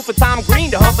 But it's cool for Tom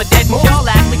Green to hump a dead moose. Y'all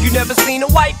act like you never seen a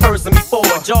white person before.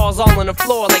 Jaws all on the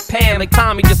floor like Pam, like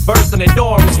Tommy just burst in the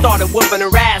door and started whooping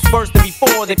her ass worse than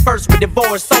before. They first were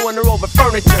divorced, sewing her over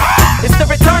furniture. It's the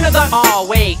return of the... Oh,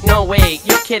 wait, no, wait,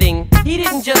 you're kidding. He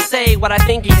didn't just say what I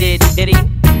think he did he?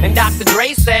 And Dr.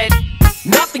 Dre said,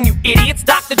 nothing, you idiots.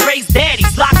 Dr. Dre's dead,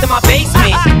 he's locked in my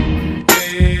basement.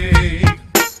 Hey,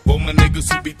 for my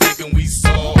niggas who be thinking we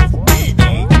soft, we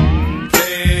don't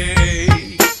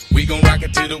play. We gon' rock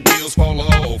it till the wheels fall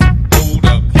off. Hold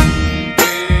up.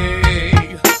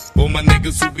 Hey, for my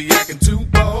niggas who be acting too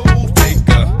bold, take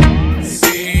a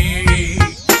seat.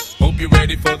 Hope you're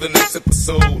ready for the next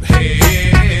episode.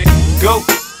 Hey,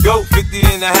 Go, 50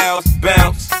 in the house,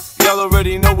 bounce. Y'all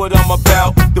already know what I'm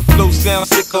about. The flow sounds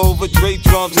sick over Dre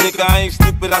drums, nigga. I ain't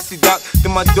stupid, I see Doc,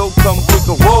 then my dope come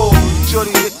quicker. Whoa, shorty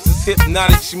hips is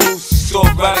hypnotic, she moves so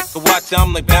erotic to watch.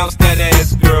 I'm like, bounce that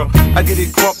ass, girl. I get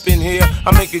it crump in here,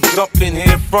 I make it jump in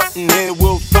here, front in here,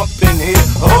 we'll thump in here.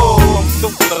 Oh, I'm so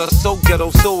gutter, so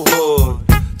ghetto, so hood.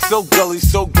 So gully,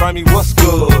 so grimy, what's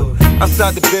good?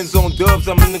 Outside the Benz on dubs,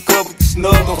 I'm in the club with the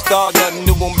snug. Don't start nothing,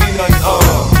 it won't be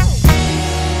nothing,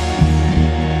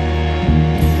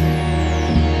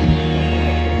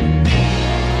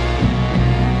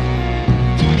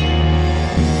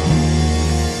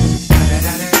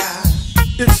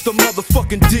 It's the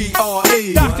motherfucking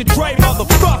D.R.E. Dr. Dre,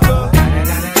 motherfucker.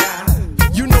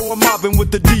 You know I'm mobbing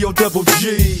with the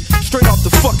D.O.G. Straight off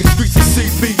the fucking streets of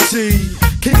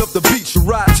CBT. King up the beach, you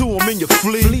ride to him in your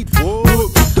fleet.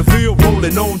 Whoop, the Ville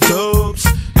rolling on dubs.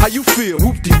 How you feel?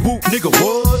 Whoop-de-whoop, nigga,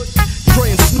 what?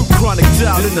 Dre and Snoop Chronic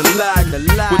down in the lag.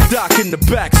 With Doc in the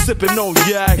back, sipping on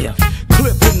yak.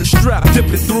 Clip in the strap,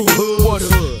 dipping through hood.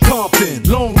 Compton,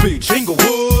 Long Beach,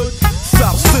 Inglewood.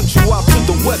 South Central out to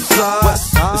the west side.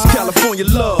 This California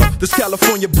love, this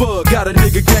California bug. Got a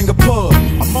nigga gang of pub.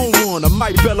 I'm on one, I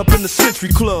might bell up in the Century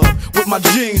Club. With my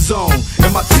jeans on,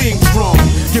 and my team strong.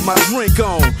 Get my drink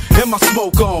on, and my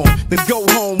smoke on. Then go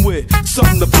home with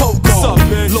something to poke on.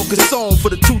 Locust on for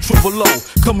the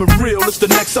 200. Coming real, it's the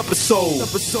next episode.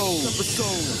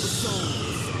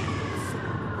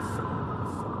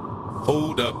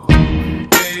 hold up.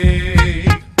 Hey,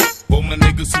 for my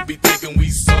niggas who be thinking we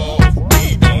soft,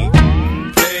 we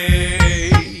don't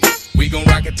play. We gon'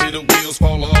 rock it till the wheels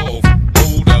fall off.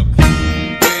 Hold up.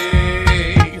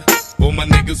 Hey, for my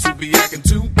niggas who be acting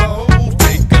too bold,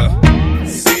 take a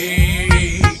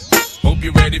seat. Hope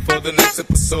you're ready for the next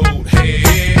episode.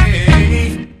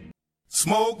 Hey,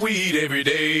 smoke weed every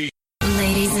day.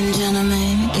 Ladies and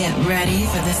gentlemen, get ready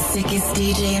for the sickest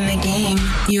DJ in the game.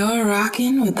 You're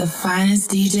rocking with the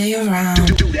finest DJ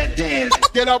around. Do that dance.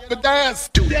 Get up and dance.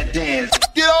 Do that dance.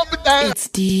 Get up and dance. It's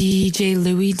DJ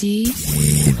Louis D.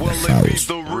 Well, it be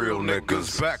the real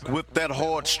niggas back with that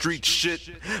hard street shit.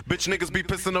 Bitch niggas be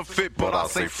pissing a fit, but I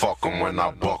say fuck 'em when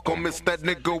I buck 'em. It's that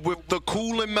nigga with the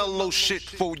cool and mellow shit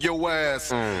for your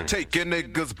ass. Taking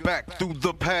niggas back through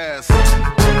the past.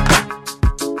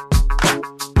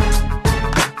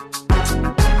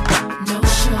 No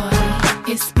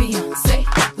shorty, it's Beyonce.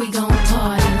 We gon'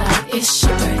 party like it's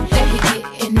your birthday. We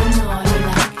getting naughty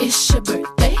like it's your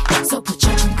birthday. So put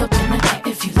your drink up in the air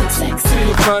if you look sexy.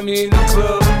 You'll find me in the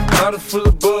club, bottle full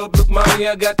of bub. Look, mommy,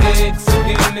 I got the X. I'm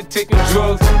getting into taking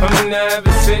drugs. I'm into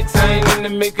having sex, I ain't into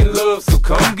making love. So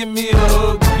come give me a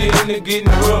hug, get into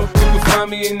getting rough. You can find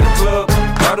me in the club,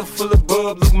 bottle full of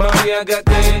bub. Look, mommy, I got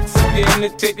the X. I'm getting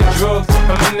into taking drugs.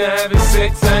 I'm into having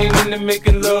sex, I ain't into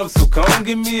making love. So come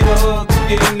give me a hug,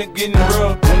 get into getting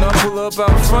rough. When I pull up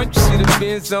out front, you see the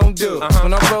Benz on dub.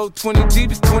 When I roll 20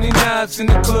 deep, it's 20 knives in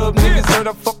the club. Niggas heard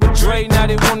I fuck with Dre, now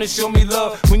they wanna show me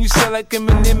love. When you sell like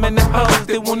Eminem and the hoes,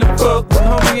 they wanna fuck. But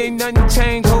homie, ain't nothing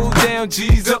changed, hold down,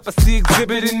 G's up. I see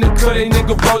exhibit in the cut, they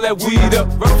nigga roll that weed up.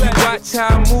 If you watch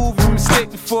how I move, you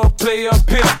mistake before I play up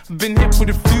here. Been hit with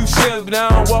a few shells, but I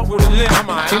don't walk with a limp.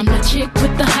 I'm the chick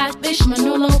with the hot fish,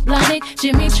 Manolo Blahnik,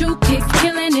 Jimmy Choo kicks,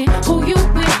 killing it. Who you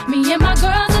with? Me and my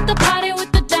girls at the party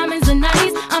with the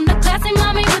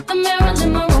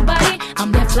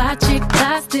Fly chick,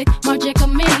 plastic, Marc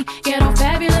Jacobin. Get on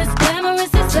fabulous, glamorous,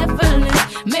 it's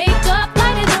effortless. Makeup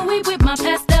lighter than we with my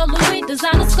pastel Louis.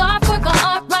 Designer scarf, work on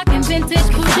art, rockin' vintage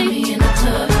Gucci. Me in the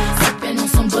club, sippin' on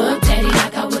some bug. Daddy, I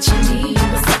got what you need. You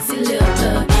a sexy little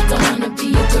thug. Don't wanna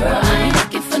be a girl, I ain't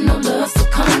looking for no love. So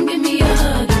come give me a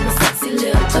hug. You a sexy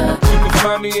little thug. You can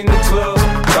find me in the club,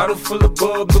 bottle full of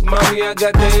bub. Look, mommy, I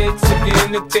got the X. If you're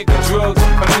into taking drugs,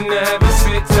 I'm into having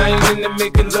sex. I ain't into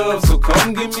making love. So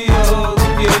come give me a hug.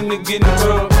 If you're into getting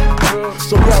rubbed.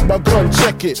 So grab my gun,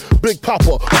 check it. Big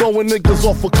Papa, throwing niggas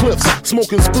off of cliffs,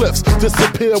 smoking spliffs.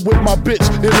 Disappear with my bitch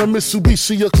in a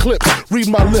Mitsubishi Eclipse. Read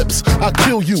my lips, I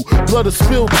kill you. Blood is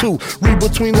spilled too. Read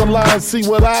between the lines, see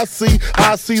what I see.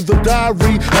 I see the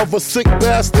diary of a sick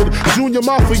bastard. Junior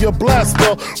Mafia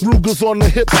blaster. Rugers on the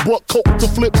hips, bought coke to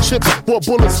flip chips, bought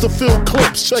bullets to fill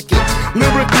clips. Check it.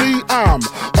 Lyrically, I'm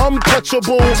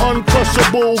untouchable,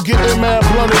 uncrushable. Getting mad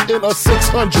blunted in a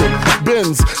 600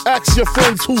 Benz. Ask your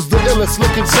friends who's the illest.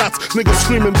 Licking shots, niggas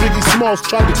screaming Biggie Smalls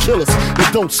tried to kill us.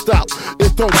 It don't stop,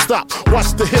 it don't stop.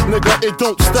 Watch the hit, nigga, it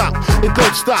don't stop, it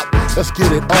don't stop. Let's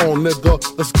get it on, nigga,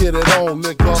 let's get it on,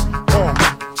 nigga.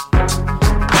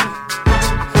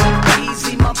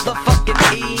 Easy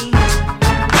motherfucking E.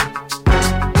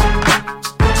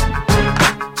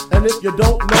 And if you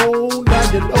don't know,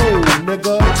 now you know,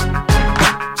 nigga.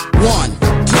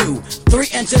 1, 2, 3,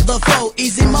 enter the foe.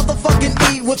 Easy motherfucking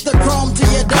E with the chrome to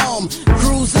your dome.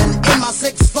 Cruising in my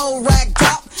 6'4" rag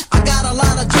top. I got a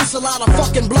lot of juice, a lot of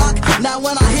fucking block. Now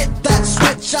when I hit that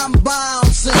switch, I'm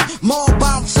bouncing. More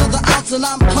bounce to the ounce and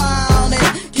I'm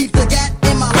clowning. Keep the gat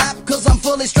in my lap, cause I'm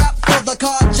fully strapped for the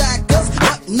carjackers.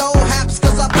 But no haps,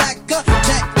 cause I pack a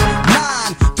Tech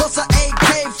 9 plus a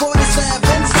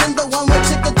AK-47. Send the one with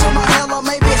ticket to my hell or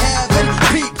maybe heaven.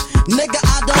 Peep, nigga,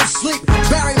 I don't sleep.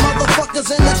 Bury motherfuckers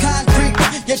in the concrete.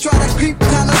 You try to creep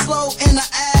kinda slow in the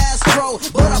Astro,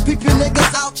 but I peep you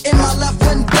niggas out in my left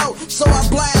window. So I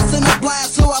blast and I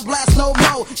blast, so I blast no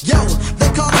more. Yo, they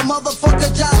call a motherfucker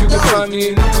John Doe. You can find me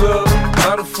in the club,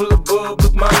 bottle full of bub.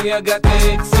 Look, mommy, I got the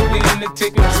X. If you're into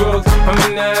taking drugs, I'm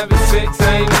into having sex.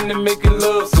 I ain't into making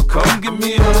love. So come give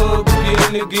me a hug. If you're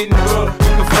into getting rough,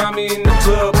 you can find me in the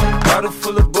club, bottle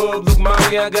full of bub. Look,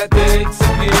 mommy, I got the X.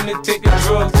 If you're into taking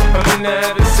drugs, I'm into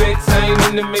having sex. I ain't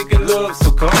into making love.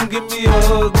 So come give me a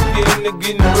hug. If you're into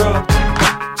getting rough.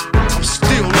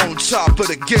 Still on top of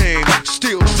the game,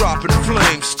 still dropping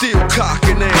flames, still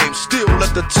cocking aim, still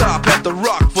at the top, had the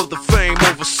rock for the fame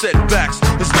over setbacks.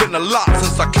 It's been a lot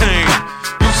since I came.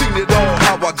 You seen it all,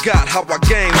 how I got, how I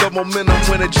gained the momentum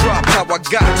when it dropped, how I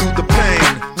got through the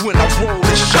pain. When I rolled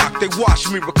and shocked, they watched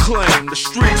me reclaim the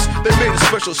streets. They made a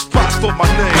special spot for my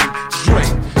name, Dre.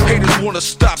 Haters wanna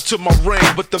stop to my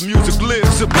reign, but the music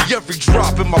lives in me, every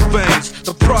drop in my veins.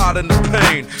 The pride and the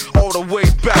pain, all the way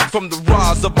back from the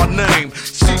rise of my name.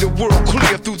 See the world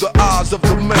clear through the eyes of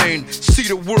the main. See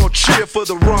the world cheer for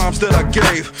the rhymes that I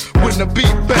gave. When the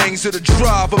beat bangs, it'll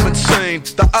drive them insane.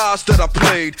 The odds that I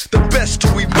played, the best to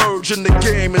emerge in the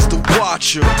game is the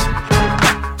watcher.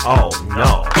 Oh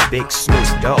no, big Snoop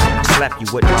Dogg, slap you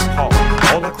with my paw,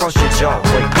 all across your jaw.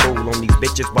 Break rule on these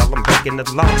bitches while I'm breaking the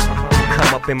law.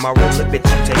 Come up in my room, the bitch,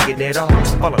 you taking it off.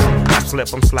 Follow me, I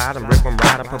slip 'em, slide 'em, rip 'em,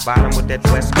 ride 'em, provide 'em with that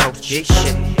West Coast G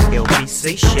shit.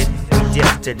 LBC shit, we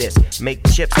diss to this, make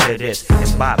chips to this,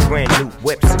 and buy brand new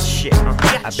whips and shit.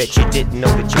 I bet you didn't know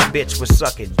that your bitch was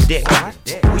sucking dick.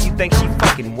 Who you think she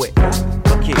fucking with?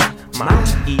 Look here, my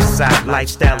east side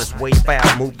lifestyle is way foul.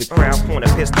 Move the crowd, point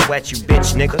a pistol at you,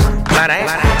 bitch, nigga.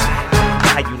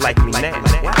 How you like me now?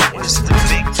 This is the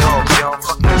big dog, y'all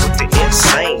fucking with the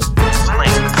insane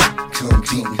flame. Come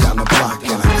beating down the block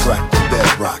and I crack the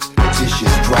bedrock.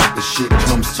 Dishes drop, the shit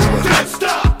comes to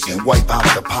a and wipe out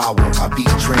the power. My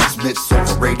beat transmits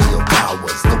over radio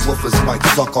towers. The woofers might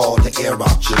suck all the air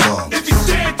out your lungs if you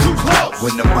stand too close.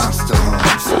 When the monster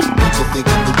hums, people think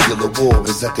the nuclear war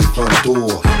is at their front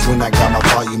door. When I got my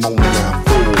volume only on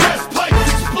full,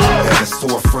 and the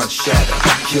storefront shatter.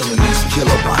 Killing these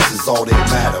killer boxes all that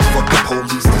matter. Fuck the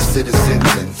police, the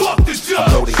citizens, and fuck the judge. I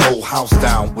blow the whole house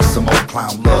down with some old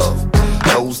clown love.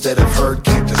 Those that have heard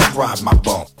can't describe my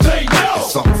bump. They know.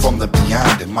 There's something from the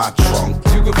beyond in my trunk.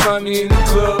 You can find me in the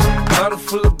club, bottle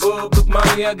full of bub. Look,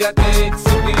 mommy, I got the X.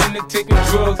 If you're into taking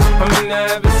drugs, I'm into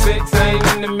having sex. I ain't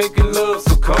into making love.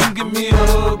 So come give me a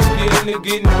hug. If you're into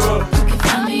getting rough. You can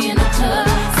find me in the club,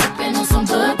 sipping on some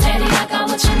bud. Daddy, I got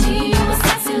what you need. You a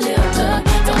sexy little thug.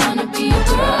 Don't wanna be a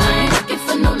girl, I ain't looking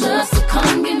for no love. So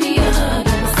come give me a hug.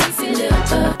 You a sexy little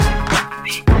thug.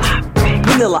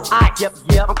 Vanilla Ice, yep,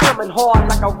 I'm coming hard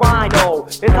like a rhino.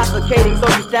 Intoxicating, so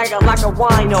you stagger like a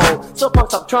wino. So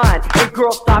punks stop trying, and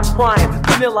girls stop crying.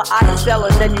 Vanilla Ice is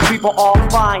selling, and you people all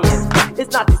buying.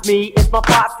 It's not just me, it's my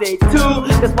posse too.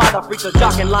 That's why the freaks are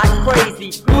jocking like crazy.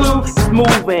 Blue is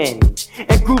moving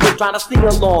and grooving, trying to sing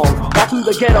along. All through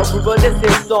the ghetto groover, this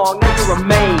is song. Now you're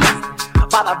amazed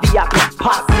by the VIP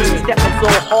posse, stepping so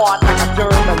hard like a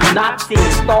German Nazi.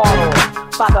 Startled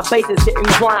by the bases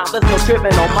hitting ground. There's no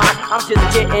tripping on mine, I'm just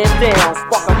getting down.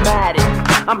 Spark-o-matic,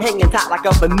 I'm hanging tight like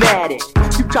a fanatic.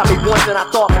 You tried me once and I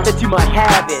thought that you might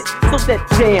have it. So sit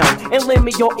down and lend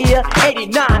me your ear.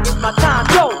 89 is my time,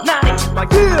 yo, 90 is my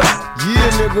year.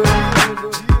 Yeah, nigga.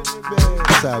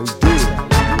 That's how we do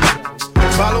it.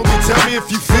 Follow me, tell me if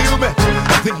you feel me.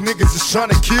 I think niggas is trying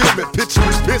to kill me.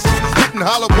 Picturing pistols, hitting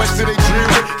hollow points till they drill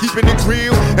me. Keeping it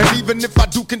real, and even if I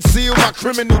do conceal my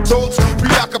criminal thoughts,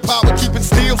 preoccupied with keeping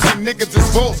still. See niggas is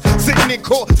false, sitting in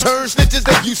court, turn snitches.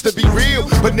 They used to be real,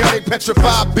 but now they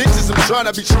petrified bitches. I'm trying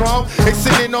to be strong. They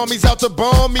sending armies out to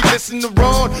bomb me. Listen to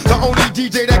Ron, the only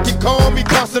DJ that can calm me.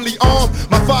 Constantly armed,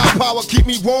 my firepower keep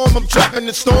me warm. I'm trapping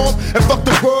the storm, and fuck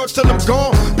the world till I'm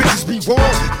gone. Bitches be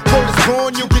warm, word is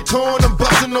born, you'll get torn. I'm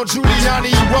busting on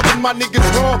Giuliani, rubbing my niggas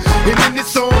wrong. And in this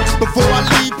song, before I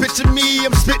leave, picture me,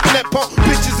 I'm spitting that pump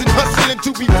bitches and hustling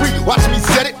to be free. Watch me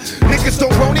set it. Niggas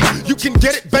don't want it, you can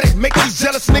get it. Better make these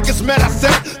jealous niggas mad. I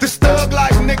said it. This thug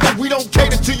life, nigga, we don't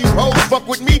cater to you hoes. Fuck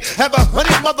with me, have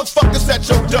 100 motherfuckers at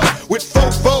your door with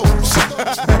 4 foes.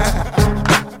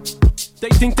 They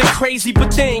think they're crazy,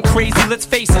 but they ain't crazy, let's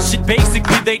face it. Shit,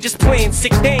 basically, they just playing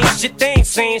sick. They ain't shit, they ain't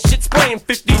saying shit's playing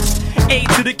 50. A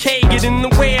to the K, get in the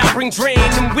way. I bring Dre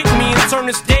and them with me and turn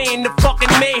this day into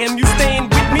fucking mayhem. You staying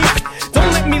with me?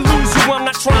 Don't let me lose you, I'm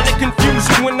not trying to confuse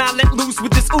you. When I let loose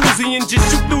with this Uzi and just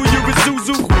shoot through your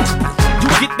Isuzu. You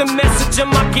get the message,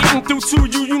 am I getting through to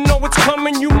you? You know it's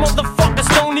coming, you motherfuckers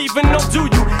don't even know, do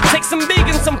you? Take some big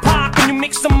and some pop and you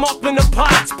mix them up in a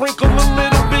pot. Sprinkle a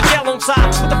little big L on top.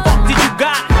 What the fuck do you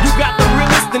got? You got the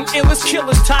realest and illest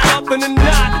killers tied up in a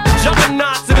knot. The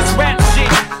juggernauts of this rap shit,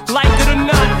 like it or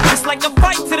not. It's like a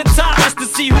fight to the top just to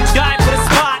see who died for the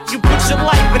spot. You put your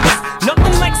life in this,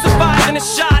 nothing like surviving a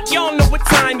shot. Y'all know what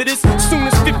time it is, soon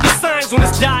as 50 signs on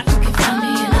this dot. You can find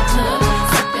me in a club,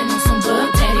 sipping on some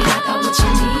bug. Daddy, I got what you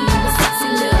need, you a sexy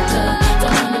little girl.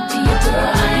 Don't wanna be a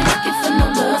girl, I ain't looking for no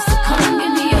love. So come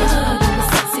give me a hug, you a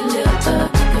sexy little girl.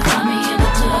 You can find me in a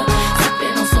club,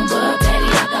 sipping on some bug. Daddy,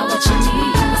 I got what you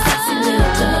need, you a sexy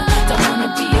little girl. Don't wanna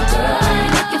be a girl, I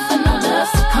ain't looking for no love.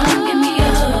 So come give me a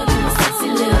hug, you a sexy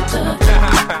little girl.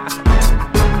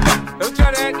 Don't try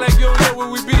to act like you don't know where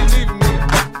we be, leaving me.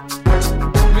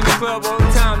 I'm in the club all the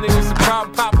time, nigga. It's a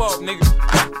problem, pop up, nigga.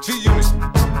 G-Unit.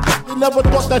 You never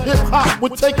thought that hip-hop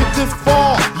would take it this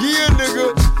far. Yeah,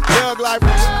 nigga. Thug life.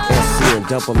 SC and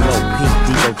double O, P,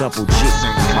 D-O, double G.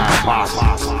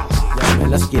 Yo, man,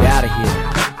 let's get out of here.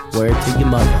 Word to your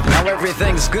mother. Now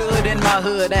everything's good in my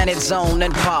hood and it's on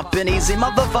and poppin'. Easy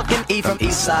motherfucking E from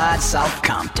East Side, South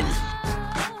Compton.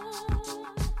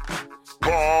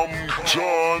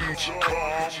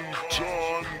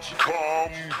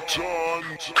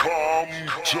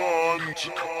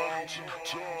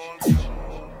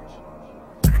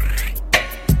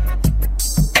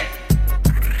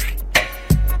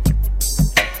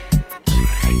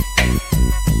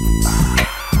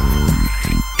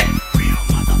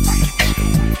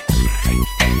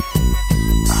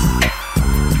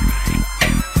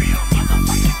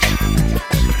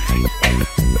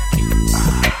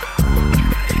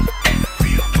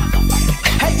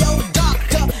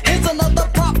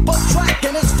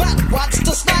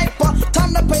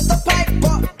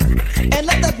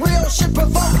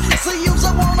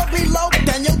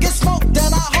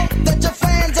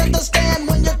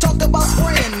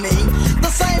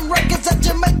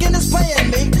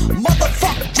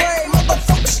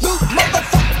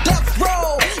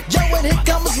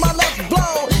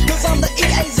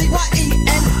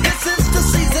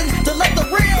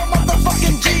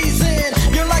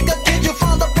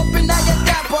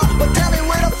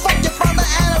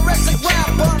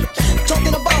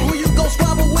 Talking about who you gon'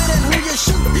 squabble with and who you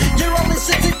shoot. You're only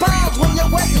 60 pounds when you're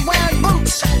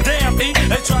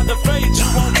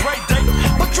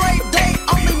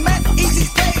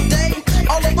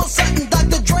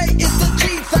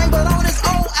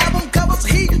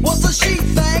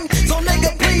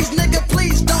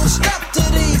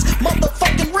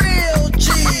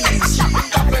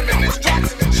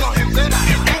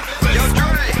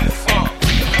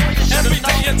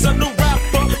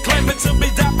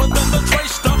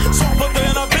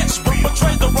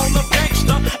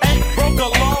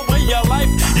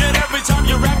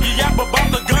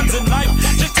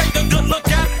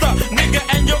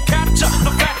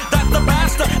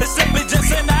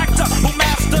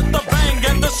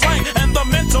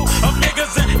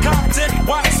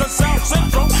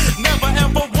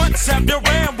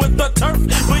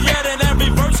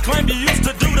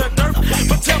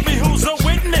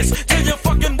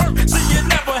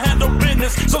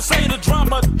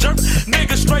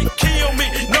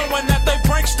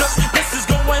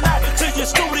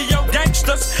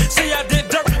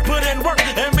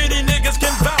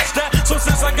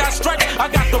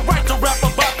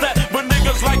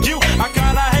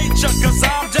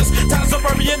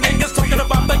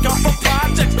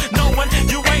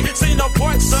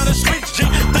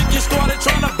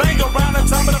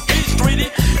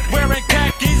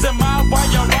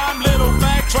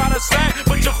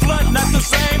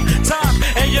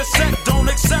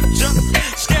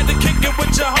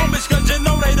your homies, cause you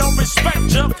know they don't respect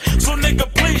you. So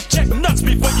nigga, please check nuts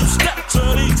before you step to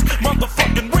these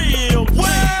motherfucking real.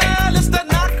 Well, it's the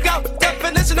knockout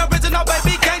definition, original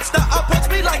baby gangster. Approach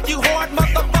me like you hard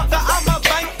motherfucker. I'm a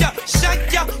banker,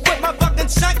 shank ya with my fucking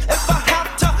shank if I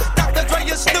have to. Dr. Dre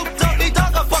and Snoop Doggy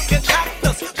Dogg are fucking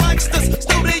actors, gangsters,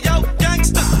 studio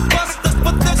gangsters, busters.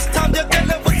 But this time you're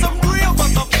dealing with some real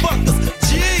motherfuckers.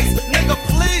 Jeez, nigga,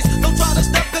 please don't try to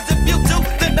step, cause if you do,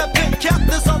 then the big cap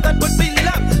is all that would be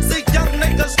left. See, young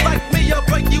niggas like me, I'll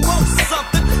break you off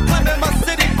something. Claiming my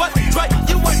city, but Dre,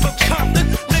 you ain't from Compton.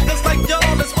 Niggas like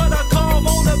y'all is what I call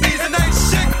wannabes, and ain't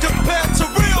shit compared to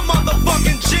real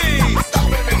motherfucking G's.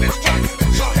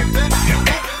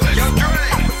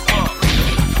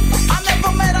 I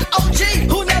never met an OG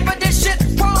who never did shit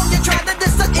wrong. You tried to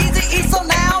diss the Eazy-E, so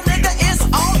now, nigga, it's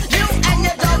on you and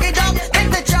your doggy dog. Think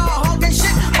that y'all hogging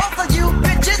shit. Both of you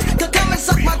bitches could come and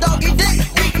suck my doggy dick.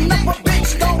 Beating up a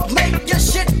bitch don't make your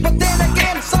shit, but then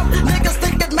again, some niggas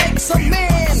think it makes a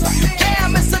man.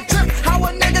 Damn, it's a trip how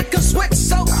a nigga can switch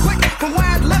so quick from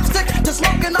wearing lipstick to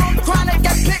smoking on chronic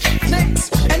at picnics.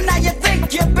 And now you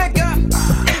think you're bigger,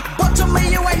 but to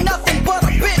me you ain't nothing but a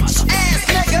bitch ass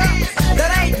nigga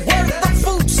that ain't worth the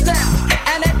food stamp.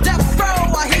 And at death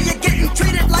row, I hear you getting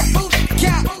treated like boot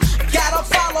camp. Gotta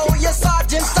follow your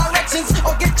sergeant's directions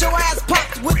or get your ass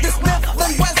popped with this Smith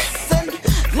and Wesson.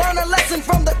 Learn a lesson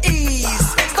from the E's.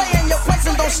 Stay in your place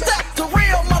and don't step to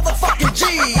real motherfucking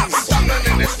G's.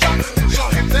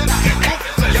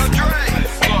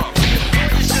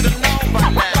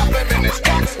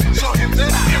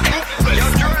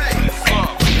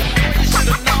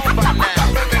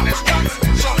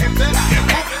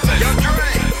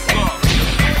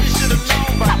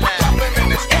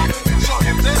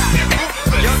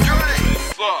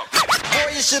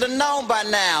 Boy, you should have known by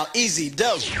now. Easy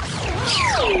dope.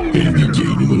 El DJ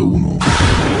número 1.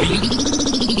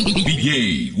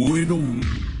 DJ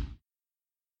Bueno.